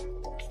ghetto,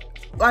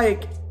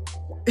 like,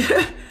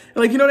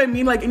 like, you know what I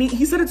mean? Like, and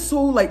he said it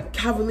so like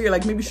cavalier,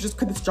 like maybe you should just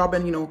quit this job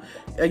and, you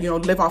know,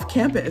 live off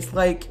campus.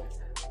 Like,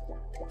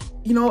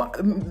 you know,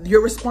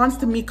 your response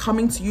to me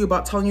coming to you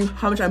about telling you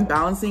how much I'm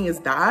balancing is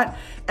that.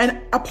 And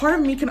a part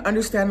of me can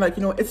understand, like,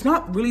 you know, it's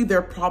not really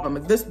their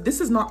problem. This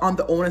is not on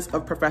the onus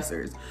of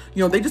professors.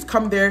 You know, they just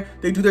come there,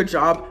 they do their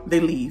job, they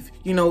leave.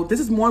 You know, this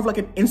is more of like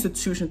an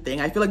institution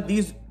thing. I feel like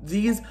these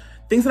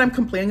things that I'm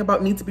complaining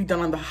about need to be done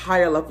on the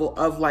higher level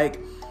of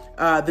like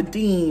the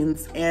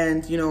deans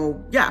and, you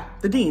know, yeah,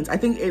 the deans. I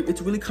think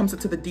it really comes up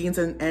to the deans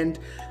and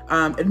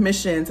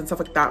admissions and stuff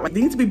like that. Like,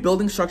 they need to be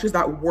building structures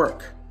that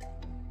work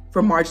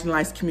for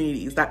marginalized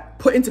communities, that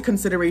put into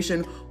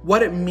consideration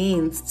what it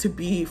means to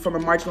be from a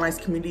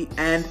marginalized community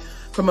and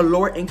from a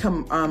lower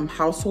income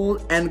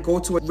household and go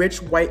to a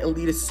rich white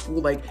elitist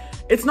school. Like,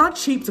 it's not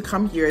cheap to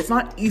come here. It's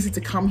not easy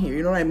to come here.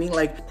 You know what I mean?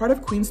 Like, part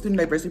of Queen's Student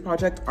Diversity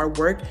Project, our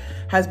work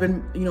has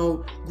been, you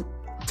know,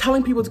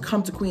 telling people to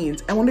come to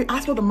Queens. And when they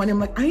ask about the money, I'm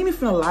like, I ain't even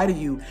gonna lie to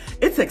you.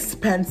 It's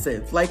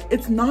expensive. Like,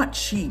 it's not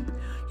cheap.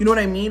 You know what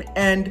I mean?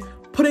 And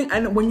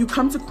when you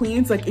come to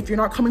Queens, like, if you're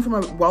not coming from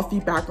a wealthy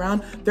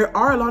background, there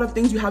are a lot of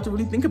things you have to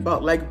really think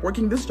about, like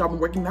working this job and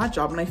working that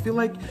job. And I feel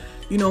like,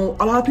 you know,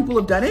 a lot of people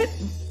have done it.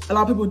 A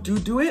lot of people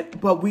do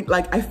it, but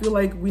I feel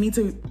like we need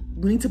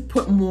to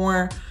put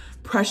more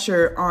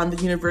pressure on the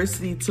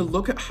university to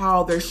look at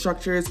how their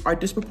structures are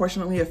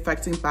disproportionately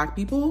affecting Black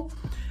people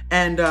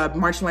and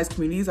marginalized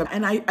communities.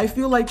 And I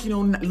feel like, you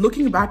know,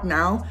 looking back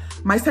now,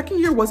 my second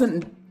year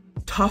wasn't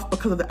tough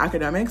because of the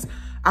academics.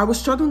 I was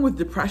struggling with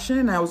depression,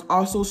 and I was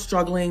also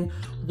struggling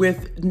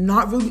with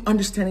not really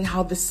understanding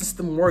how this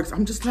system works.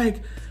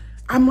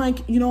 I'm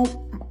like, you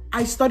know,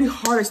 I study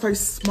hard, I study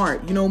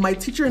smart. You know, my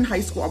teacher in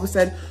high school always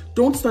said,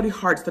 don't study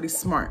hard, study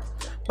smart.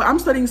 But I'm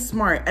studying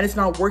smart and it's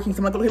not working. So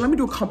I'm like, okay, let me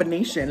do a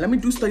combination. Let me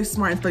do study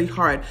smart and study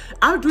hard.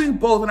 I'm doing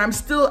both and I'm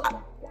still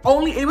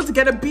only able to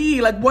get a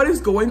B. Like, what is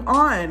going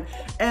on?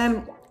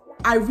 And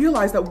I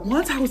realized that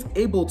once I was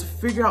able to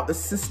figure out the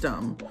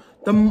system,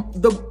 the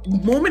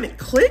moment it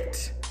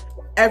clicked,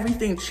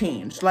 everything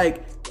changed.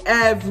 Like,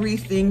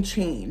 everything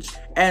changed.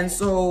 And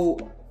so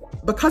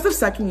because of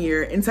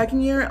in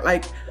second year,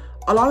 like,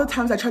 a lot of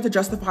times I tried to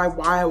justify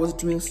why I was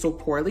doing so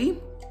poorly.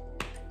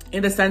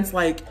 In a sense,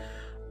 like,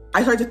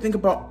 I started to think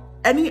about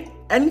any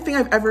negative thing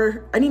I've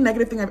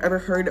ever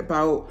heard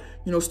about,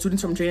 you know,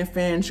 students from Jane and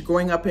Finch,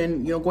 growing up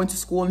in, you know, going to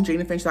school in Jane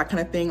and Finch, that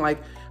kind of thing.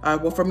 Like,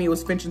 well, for me, it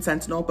was Finch and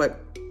Sentinel, but,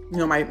 you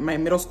know, my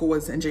middle school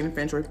was in Jane and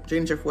Finch, or Jane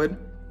and Driftwood.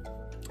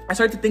 I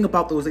started to think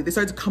about those, like, they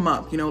started to come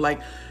up, you know,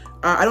 like,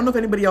 I don't know if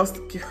anybody else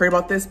heard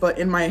about this, but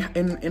in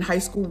high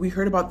school, we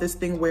heard about this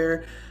thing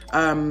where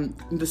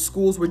the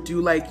schools would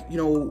do, like, you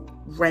know,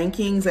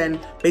 rankings and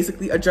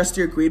basically adjust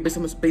your grade based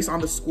on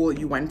the school that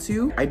you went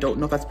to. I don't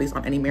know if that's based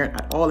on any merit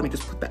at all. Let me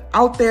just put that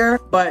out there.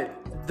 But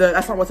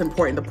that's not what's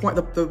important.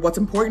 What's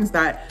important is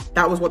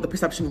that was what the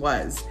perception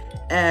was.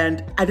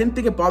 And I didn't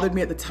think it bothered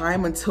me at the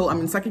time until I'm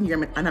in second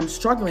year and I'm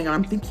struggling and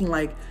I'm thinking,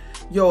 like,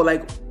 yo,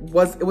 like,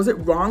 was it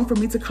wrong for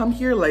me to come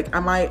here? Like,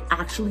 am I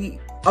actually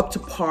up to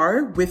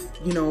par with,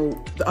 you know,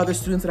 the other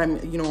students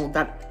that you know,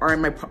 that are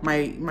in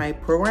my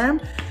program?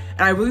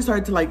 And I really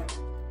started to, like,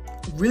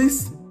 really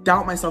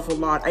doubt myself a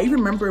lot. I even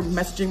remember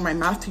messaging my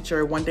math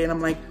teacher one day and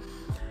I'm like,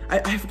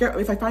 I forget,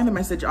 if I find the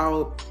message,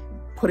 I'll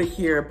put it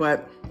here,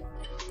 but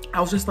I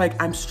was just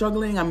like, I'm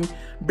struggling, I'm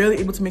barely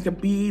able to make a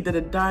B,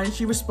 and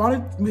she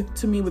responded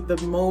to me with the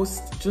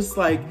most, just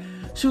like,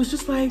 she was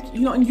just like,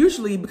 you know, and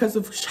usually because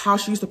of how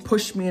she used to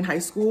push me in high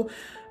school,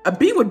 a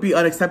B would be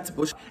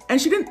unacceptable. And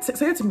she didn't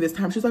say it to me this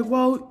time. She's like,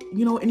 well,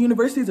 you know, in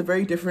university is a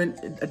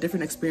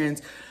different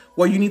experience.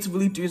 What you need to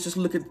really do is just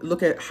look at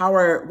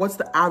what's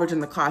the average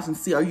in the class and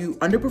see, are you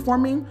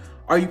underperforming?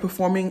 Are you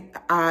performing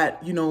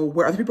at, you know,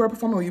 where other people are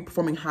performing, or are you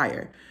performing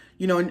higher?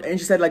 You know, and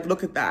she said, like,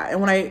 look at that. And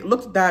when I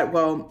looked at that,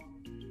 well,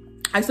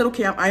 I said,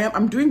 okay,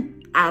 I'm doing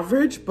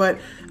average, but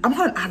I'm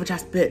not an average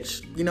ass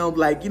bitch, you know,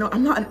 like, you know,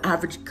 I'm not an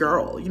average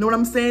girl, you know what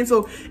I'm saying?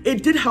 So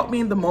it did help me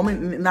in that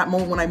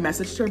moment when I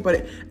messaged her, but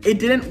it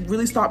didn't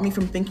really stop me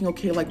from thinking,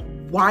 okay, like,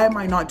 why am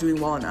I not doing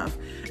well enough?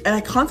 And I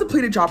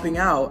contemplated dropping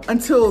out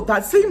until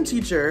that same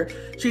teacher,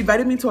 she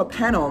invited me to a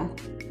panel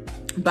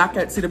back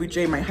at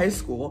CWJ, my high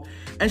school.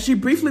 And she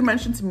briefly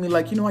mentioned to me,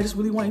 like, you know, I just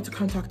really want you to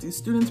come talk to these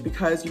students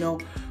because, you know,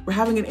 we're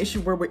having an issue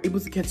where we're able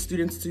to get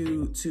students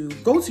to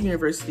go to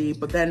university,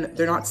 but then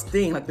they're not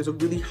staying. Like, there's a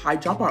really high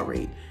dropout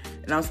rate.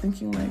 And I was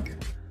thinking, like,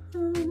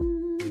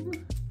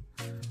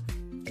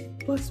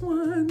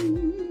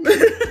 +1.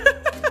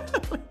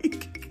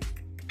 Like,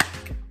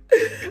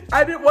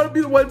 I didn't want to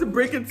be the one to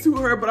break it to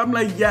her, but I'm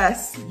like,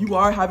 yes, you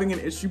are having an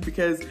issue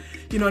because,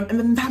 you know, and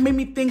then that made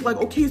me think, like,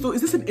 okay, so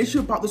is this an issue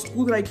about the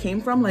school that I came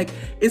from? Like,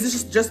 is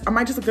this just am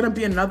I just gonna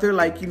be another,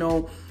 like, you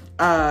know,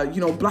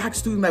 Black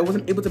student that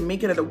wasn't able to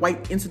make it at a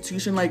white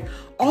institution? Like,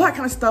 all that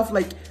kind of stuff.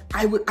 Like,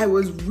 I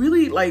was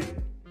really, like,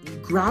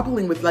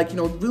 grappling with, like, you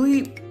know,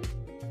 really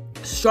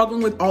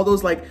struggling with all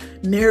those, like,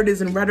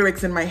 narratives and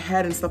rhetorics in my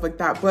head and stuff like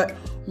that. But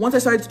once I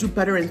started to do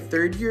better in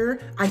third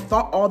year, I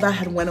thought all that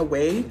had went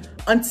away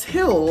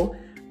until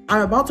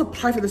I'm about to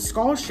apply for the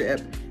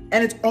scholarship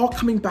and it's all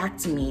coming back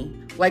to me.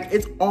 Like,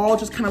 it's all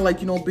just kind of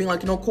like, you know, being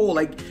like, you know, Cole,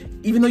 like,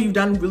 even though you've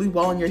done really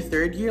well in your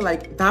third year,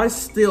 like, that is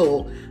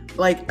still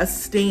like a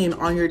stain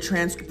on your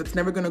transcript that's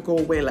never gonna go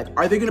away? Like,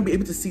 are they gonna be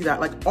able to see that?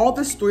 Like, all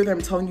the story that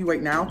I'm telling you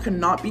right now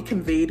cannot be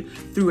conveyed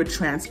through a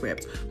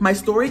transcript. My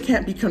story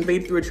can't be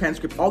conveyed through a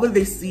transcript. All that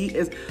they see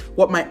is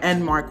what my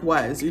end mark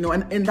was, you know,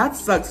 and that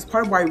sucks. It's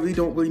part of why I really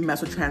don't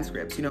mess with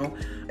transcripts, you know.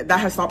 That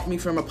has stopped me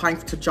from applying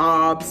to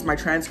jobs. My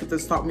transcript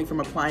has stopped me from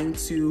applying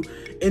to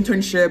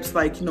internships.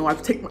 Like, you know,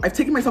 I've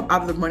taken myself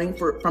out of the running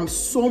from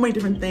so many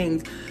different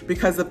things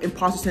because of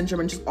imposter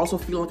syndrome and just also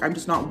feeling like I'm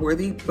just not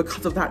worthy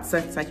because of that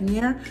second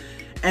year.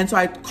 And so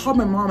I called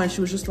my mom and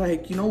she was just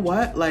like, you know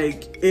what?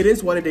 Like, it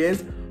is what it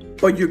is,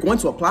 but you're going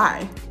to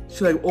apply.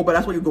 She's like, oh, but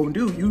that's what you're going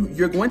to do.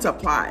 You're going to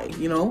apply,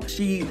 you know?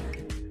 She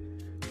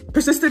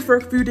persisted for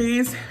a few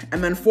days,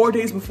 and then 4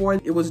 days before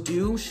it was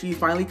due, she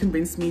finally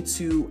convinced me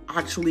to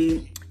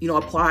actually, you know,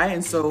 apply.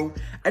 And so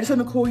I just said,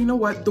 Nicole, you know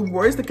what? The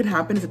worst that can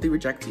happen is that they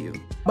reject you.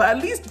 But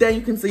at least then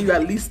you can say you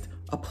at least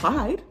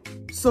applied.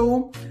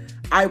 So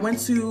I went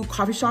to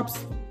coffee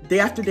shops day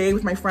after day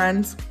with my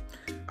friends.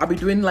 I'll be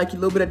doing like a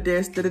little bit of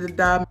this,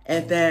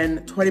 and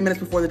then 20 minutes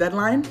before the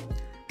deadline,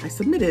 I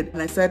submitted.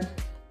 And I said,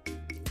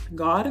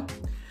 God,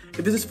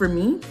 if this is for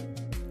me,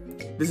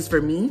 this is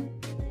for me,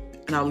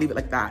 and I'll leave it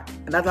like that.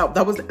 And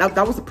that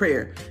was the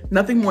prayer.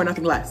 Nothing more,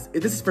 nothing less.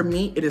 If this is for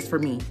me, it is for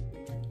me,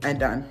 and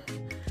done.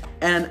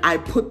 And I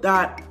put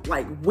that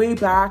like way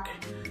back,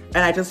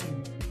 and I just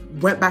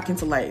went back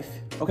into life,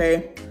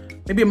 okay?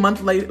 Maybe a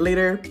month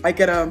later, I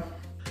get a,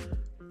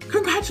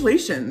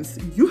 congratulations,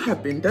 you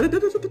have been for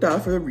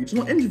the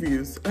regional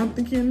interviews. And I'm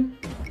thinking,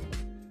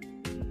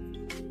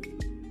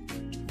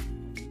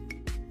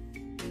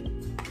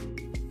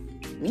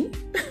 me?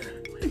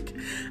 Like,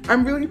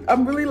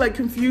 I'm really like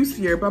confused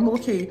here, but I'm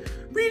okay.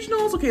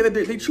 Regionals, okay,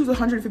 they choose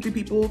 150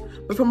 people,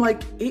 but from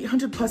like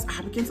 800 plus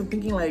applicants, I'm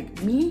thinking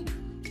like, me?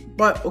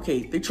 But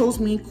okay, they chose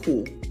me,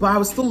 cool. But I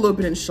was still a little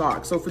bit in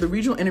shock. So for the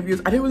regional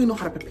interviews, I didn't really know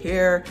how to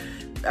prepare.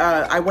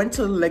 I went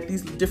to like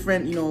these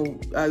different, you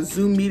know,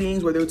 Zoom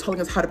meetings where they were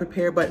telling us how to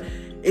prepare, but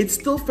it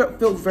still felt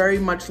very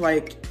much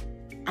like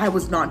I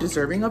was not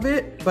deserving of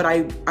it. But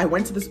I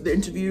went to the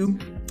interview.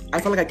 I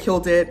felt like I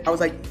killed it. I was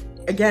like,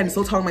 again,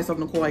 still telling myself,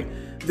 Nicole, like,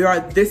 there are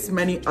this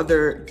many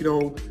other, you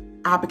know,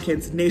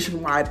 applicants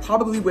nationwide,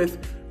 probably with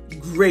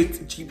great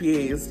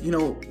GPAs, you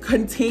know,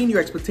 contain your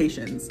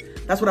expectations.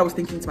 That's what I was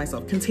thinking to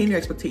myself, contain your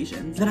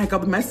expectations. Then I got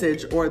the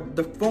message or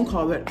the phone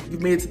call that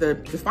you've made it to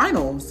the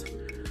finals.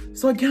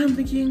 So again, I'm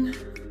thinking,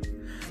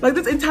 like,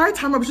 this entire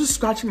time I was just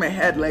scratching my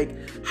head,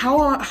 like,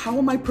 how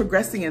am I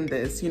progressing in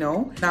this, you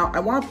know? Now, I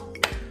want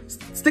to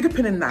stick a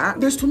pin in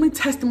that. There's so many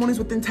testimonies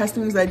within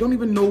testimonies that I don't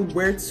even know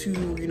where to,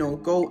 you know,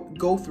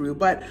 go through.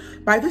 But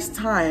by this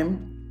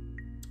time,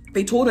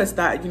 they told us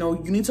that, you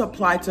know, you need to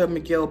apply to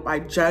McGill by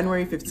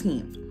January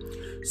 15th.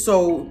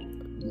 So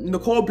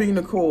Nicole being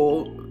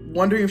Nicole,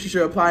 wondering if she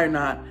should apply or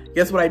not,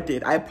 guess what I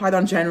did? I applied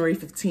on January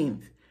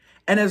 15th.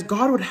 And as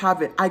God would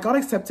have it, I got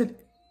accepted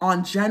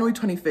on January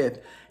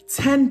 25th,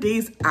 10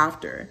 days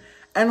after.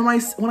 And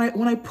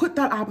when I put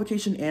that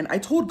application in, I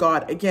told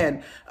God,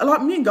 again,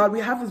 me and God, we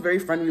have this very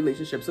friendly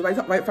relationship. So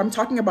if I'm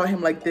talking about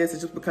him like this,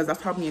 it's just because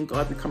that's how me and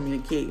God, we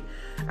communicate.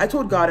 I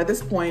told God at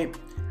this point,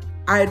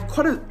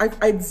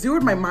 I'd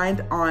zeroed my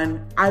mind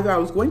on either I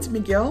was going to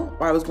McGill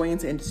or I was going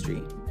into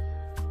industry.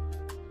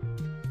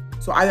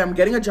 So either I'm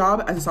getting a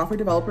job as a software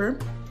developer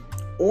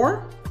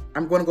or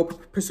I'm going to go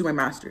pursue my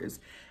master's.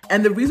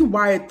 And the reason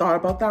why I thought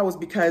about that was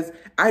because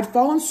I'd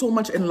fallen so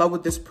much in love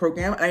with this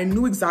program and I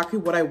knew exactly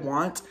what I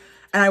want.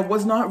 And I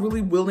was not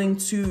really willing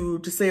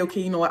to say,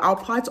 okay, you know what, I'll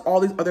apply to all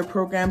these other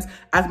programs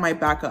as my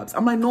backups.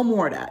 I'm like, no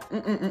more of that.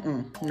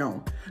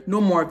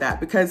 No more of that,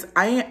 because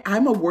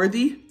I'm a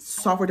worthy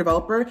software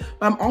developer,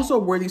 but I'm also a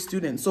worthy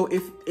student. So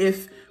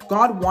if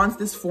God wants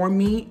this for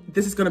me,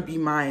 this is gonna be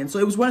mine. So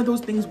it was one of those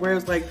things where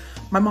it's like,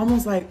 my mom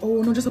was like,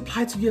 oh no, just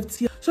apply to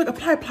UFT. So like,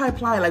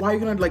 apply. Like, why are you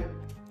gonna like,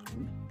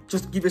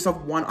 just give yourself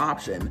one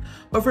option?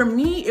 But for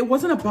me, it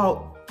wasn't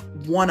about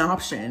one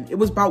option. It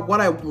was about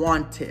what I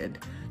wanted.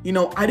 You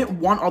know, I didn't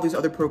want all these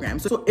other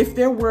programs. So if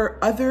there were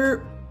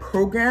other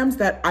programs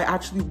that I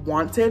actually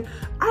wanted,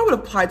 I would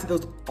apply to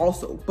those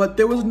also. But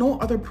there was no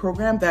other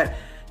program that,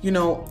 you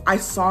know, I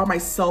saw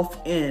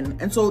myself in.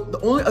 And so the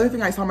only other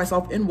thing I saw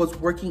myself in was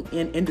working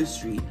in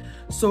industry.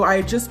 So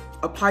I just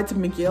applied to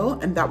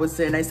McGill and that was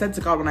it. And I said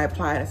to God when I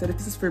applied, I said, if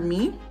this is for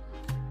me,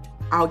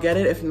 I'll get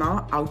it. If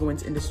not, I'll go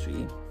into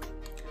industry.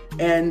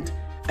 And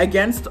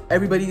against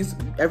everybody's,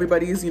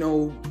 you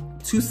know,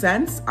 2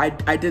 cents, I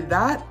did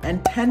that.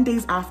 And 10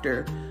 days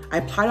after, I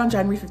applied on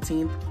January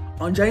 15th.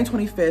 On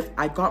January 25th,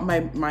 I got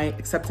my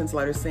acceptance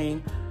letter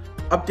saying,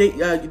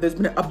 there's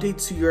been an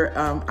update to your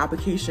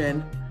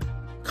application.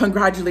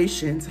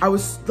 Congratulations. I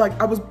was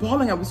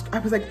bawling. I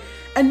was like,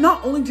 and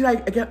not only did I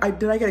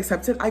get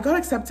accepted, I got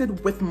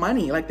accepted with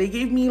money. Like, they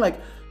gave me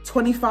like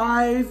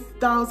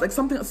 25,000, like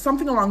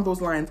something along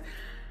those lines.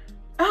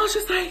 And I was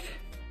just like,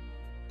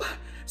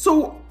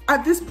 so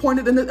at this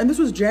point, and this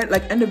was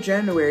end of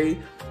January,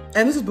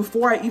 and this is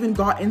before I even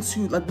got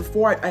into, like,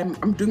 before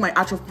I'm doing my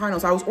actual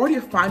finals. I was already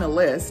a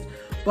finalist,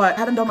 but I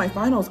hadn't done my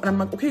finals. And I'm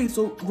like, okay,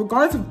 so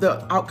regardless of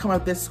the outcome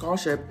of this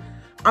scholarship,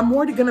 I'm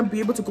already gonna be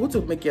able to go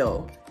to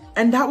McGill.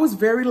 And that was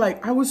very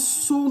like, I was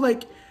so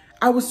like,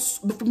 I was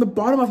from the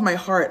bottom of my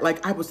heart,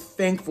 like I was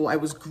thankful, I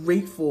was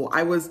grateful,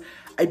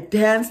 I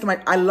danced.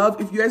 I love,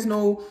 if you guys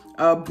know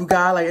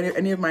Buga, like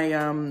any of my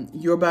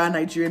Yoruba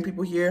Nigerian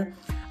people here,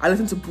 I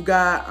listen to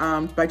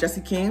Buga by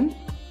Jesse King.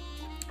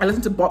 I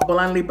listen to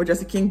Bolanle by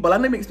Jesse King.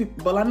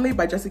 Bolanle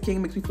by Jesse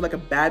King makes me feel like a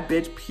bad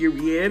bitch,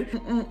 period.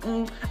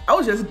 I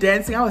was just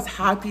dancing, I was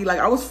happy, like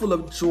I was full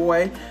of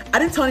joy. I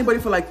didn't tell anybody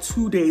for like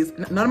 2 days.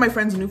 None of my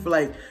friends knew for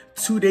like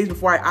 2 days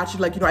before I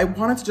actually like, you know, I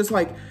wanted to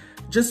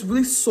just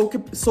really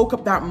soak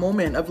up that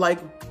moment of like,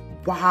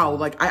 wow,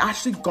 like I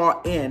actually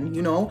got in,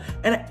 you know?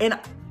 And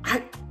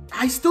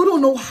I still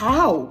don't know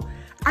how.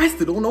 I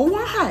still don't know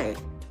why.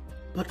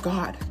 But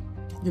God,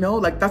 you know,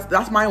 like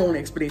that's my own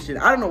explanation.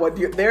 I don't know what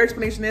their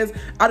explanation is.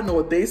 I don't know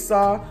what they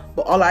saw,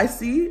 but all I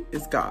see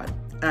is God,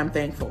 and I'm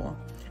thankful.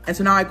 And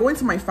so now I go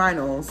into my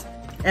finals,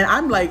 and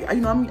I'm like,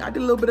 you know, I did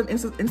a little bit of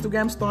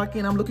Instagram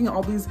stalking. I'm looking at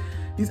all these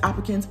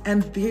applicants,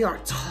 and they are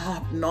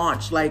top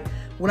notch. Like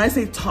when I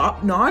say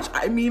top notch,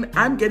 I mean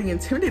I'm getting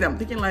intimidated. I'm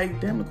thinking like,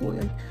 damn, McCall,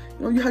 like,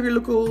 you know, you have your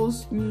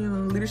locals, you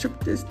know,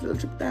 leadership this,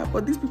 leadership that,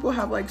 but these people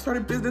have like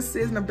started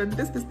businesses and I've done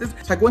this.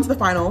 So I go into the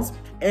finals,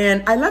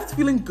 and I left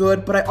feeling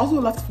good, but I also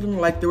left feeling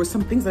like there were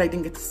some things that I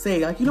didn't get to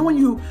say. Like, you know, when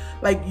you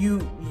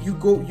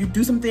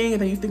do something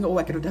and then you think, oh,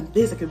 I could have done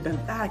this, I could have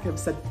done that, I could have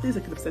said this, I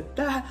could have said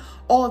that,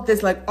 all of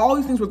this, like all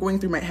these things were going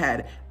through my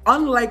head.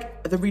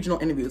 Unlike the regional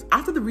interviews.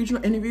 After the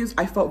regional interviews,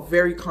 I felt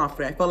very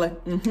confident. I felt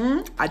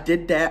like, I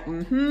did that,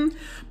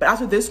 But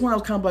after this one, I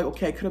was kind of like,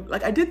 okay,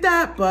 I did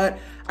that, but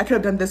I could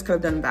have done this, could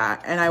have done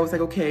that. And I was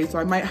like, okay, so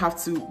I might have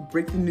to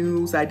break the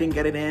news that I didn't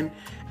get it in.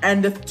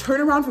 And the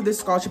turnaround for this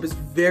scholarship is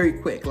very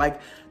quick.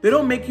 Like, they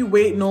don't make you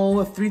wait,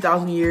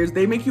 3,000 years.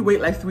 They make you wait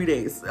like 3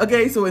 days.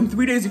 Okay, so in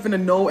 3 days, you're gonna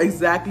know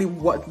exactly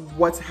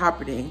what's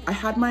happening. I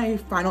had my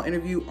final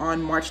interview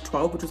on March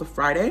 12th, which was a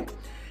Friday.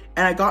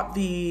 And I got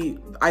the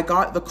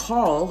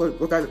call, or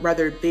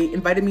rather, they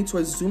invited me to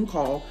a Zoom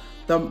call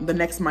the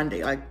next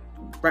Monday, like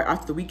right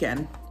after the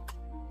weekend.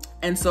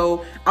 And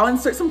so I'll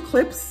insert some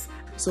clips.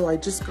 So I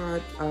just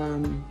got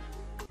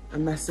a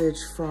message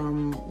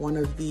from one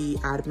of the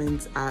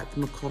admins at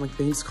the McCall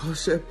MacBain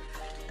Scholarship,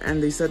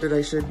 and they said that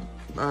I should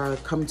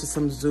come to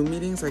some Zoom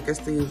meetings. I guess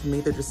they've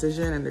made their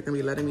decision and they're gonna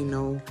be letting me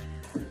know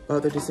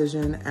about their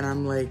decision. And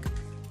I'm like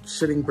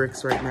shitting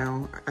bricks right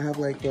now. I have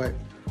like, what,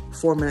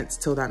 4 minutes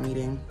till that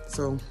meeting,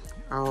 so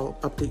I'll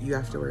update you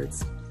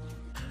afterwards.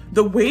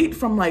 The wait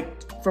from like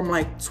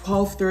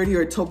 12:30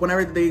 or till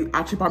whenever they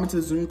actually brought me to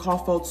the Zoom call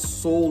felt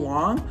so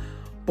long,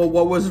 but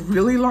what was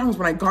really long was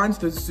when I got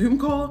into the Zoom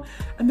call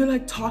and they're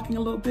like talking a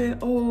little bit.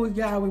 Oh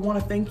yeah, we want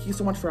to thank you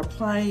so much for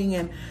applying,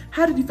 and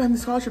how did you find the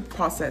scholarship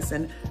process?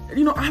 And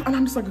you know, and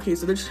I'm just like, okay,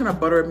 so they're just trying to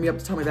butter me up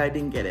to tell me that I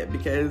didn't get it,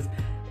 because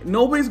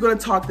nobody's gonna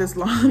talk this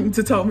long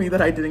to tell me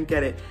that I didn't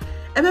get it.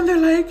 And then they're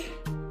like,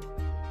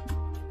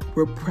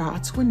 we're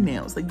proud to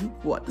announce that you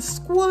won the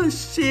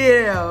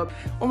scholarship.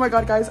 Oh my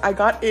God, guys, I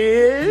got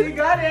it. She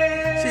got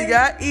it. She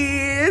got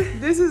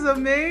it. This is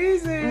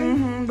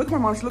amazing. Look at my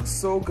mom, she looks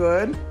so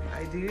good.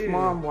 I did.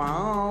 Mom,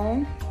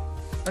 wow.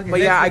 Okay,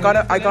 but yeah, I got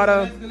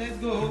a. Let's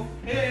go.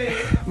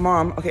 Hey.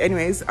 Mom, okay,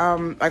 anyways,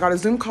 I got a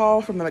Zoom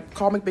call from the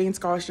McCall MacBain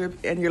Scholarship,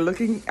 and you're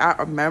looking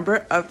at a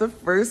member of the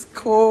first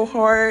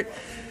cohort.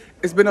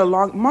 It's been a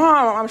long,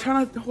 Mom, I'm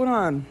trying to, hold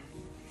on.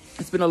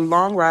 It's been a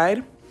long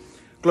ride.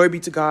 Glory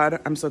be to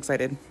God. I'm so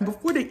excited.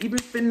 Before they even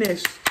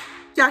finished,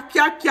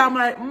 I'm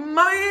like,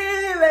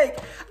 man, like,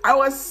 I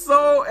was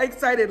so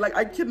excited. Like,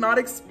 I cannot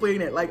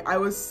explain it. Like, I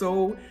was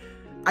so,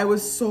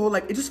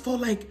 like, it just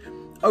felt like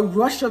a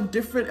rush of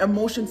different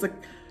emotions. Like,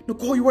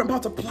 Nicole, you weren't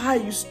about to apply.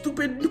 You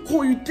stupid.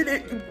 Nicole, you did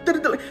it. You did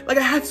it. Like,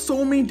 I had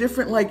so many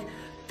different, like,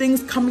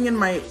 things coming in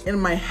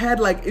my head.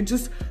 Like, it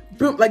just,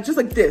 like, just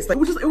like this. Like,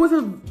 it was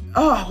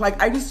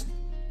like,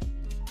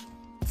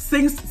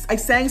 I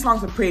sang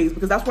songs of praise,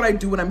 because that's what I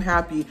do when I'm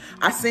happy.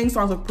 I sing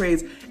songs of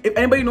praise. If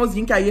anybody knows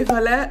Yinka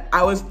Ayefele,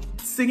 I was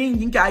singing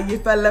Yinka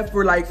Ayefele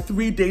for like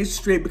 3 days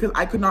straight because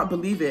I could not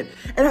believe it.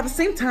 And at the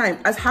same time,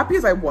 as happy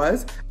as I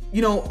was,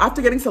 you know,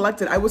 after getting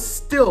selected, I was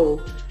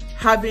still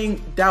having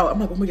doubt. I'm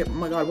like, oh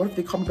my God, what if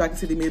they call me back and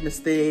say they made a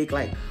mistake?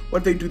 Like, what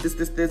if they do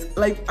this?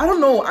 Like, I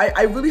don't know.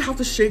 I really have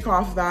to shake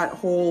off that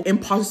whole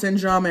imposter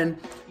syndrome and,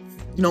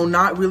 you know,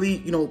 not really,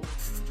 you know,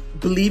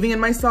 believing in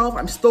myself.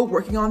 I'm still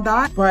working on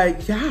that.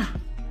 But yeah,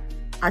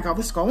 I got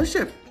the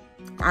scholarship.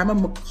 I'm a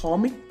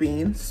McCall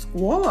MacBain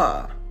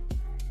scholar.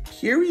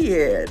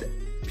 Period.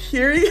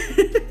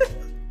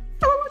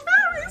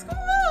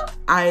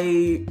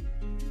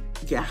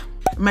 Yeah.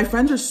 My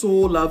friends are so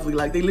lovely.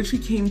 Like, they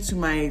literally came to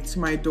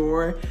my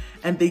door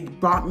and they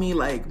brought me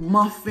like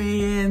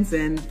muffins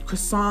and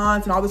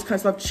croissants and all this kind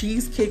of stuff,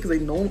 cheesecake, because they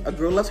know a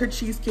girl loves her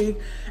cheesecake,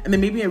 and they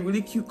made me a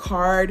really cute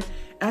card.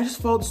 And I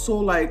just felt so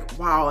like,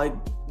 wow, like,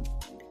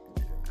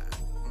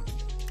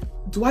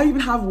 do I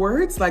even have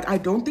words? Like, I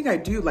don't think I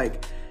do.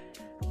 Like,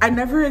 I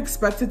never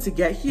expected to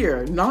get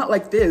here. Not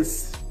like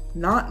this.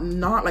 Not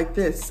like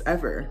this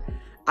ever.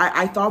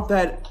 I thought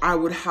that I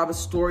would have a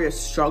story of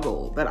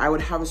struggle, that I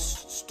would have a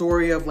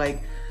story of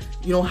like,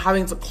 you know,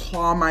 having to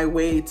claw my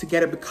way to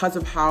get it because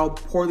of how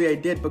poorly I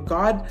did. But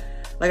God,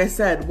 like I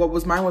said, what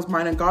was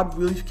mine, and God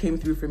really came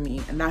through for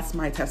me. And that's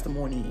my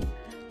testimony.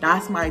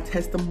 That's my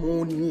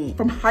testimony.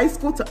 From high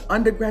school to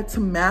undergrad to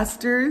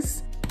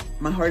master's,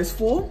 my heart is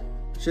full.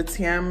 Je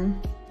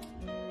t'aime,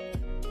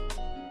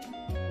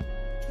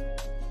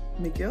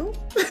 McGill.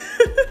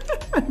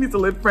 I need to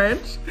learn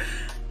French.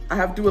 I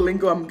have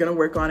Duolingo, I'm gonna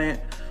work on it.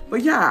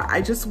 But yeah,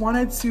 I just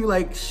wanted to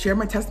like share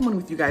my testimony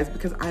with you guys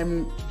because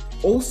I'm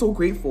oh so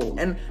grateful.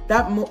 And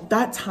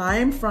that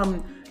time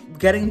from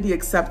getting the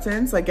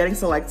acceptance, like getting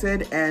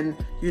selected and,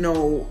 you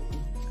know,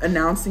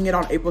 announcing it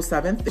on April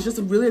 7th, it's just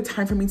really a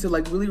time for me to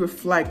like really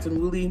reflect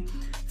and really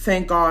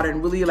thank God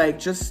and really like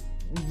just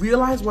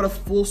realize what a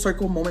full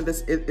circle moment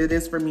it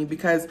is for me,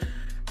 because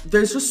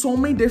there's just so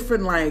many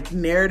different like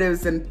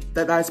narratives and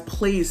that's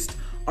placed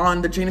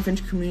on the Jane and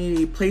Finch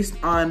community, placed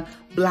on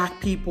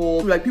Black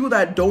people, like people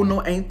that don't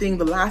know anything.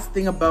 The last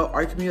thing about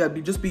our community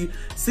that just be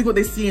seeing what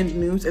they see in the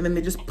news and then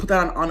they just put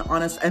that on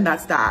us, and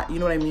that's that, you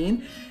know what I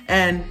mean?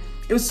 And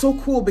it was so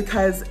cool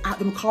because at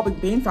the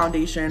McCall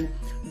Foundation,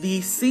 the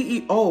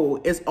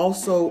CEO is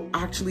also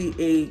actually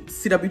a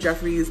C.W.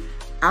 Jeffries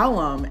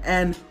alum,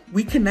 and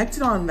we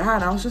connected on that.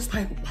 And I was just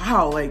like,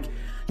 wow, like,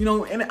 you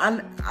know, and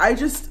I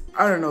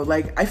don't know,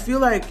 like, I feel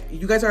like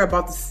you guys are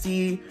about to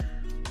see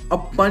a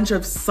bunch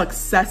of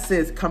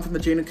successes come from the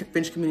Jane and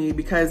Finch community,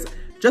 because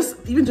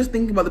even just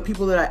thinking about the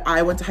people that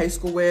I went to high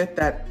school with,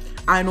 that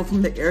I know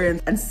from the area,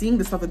 and seeing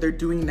the stuff that they're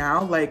doing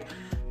now, like,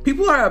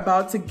 people are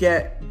about to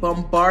get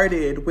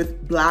bombarded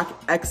with Black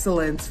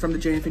excellence from the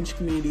Jane and Finch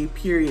community,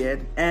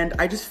 period. And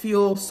I just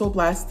feel so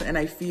blessed, and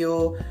I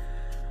feel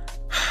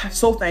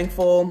so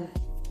thankful.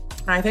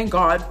 And I thank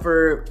God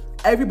for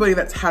everybody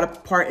that's had a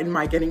part in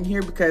my getting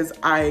here, because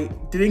I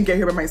didn't get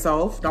here by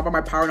myself, not by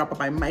my power, not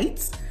by my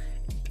might.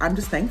 I'm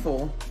just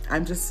thankful.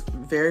 I'm just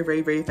very,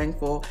 very, very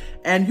thankful.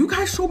 And you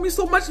guys showed me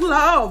so much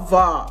love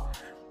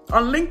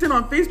on LinkedIn,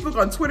 on Facebook,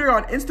 on Twitter,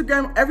 on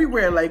Instagram,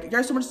 everywhere. Like, you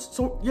guys showed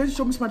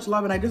me so much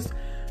love, and I just,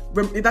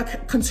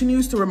 that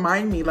continues to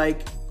remind me,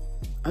 like,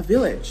 a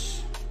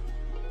village.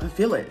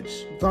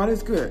 God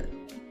is good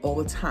all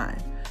the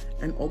time,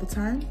 and all the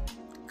time,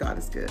 God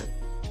is good.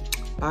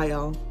 Bye,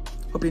 y'all.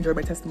 Hope you enjoyed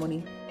my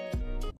testimony.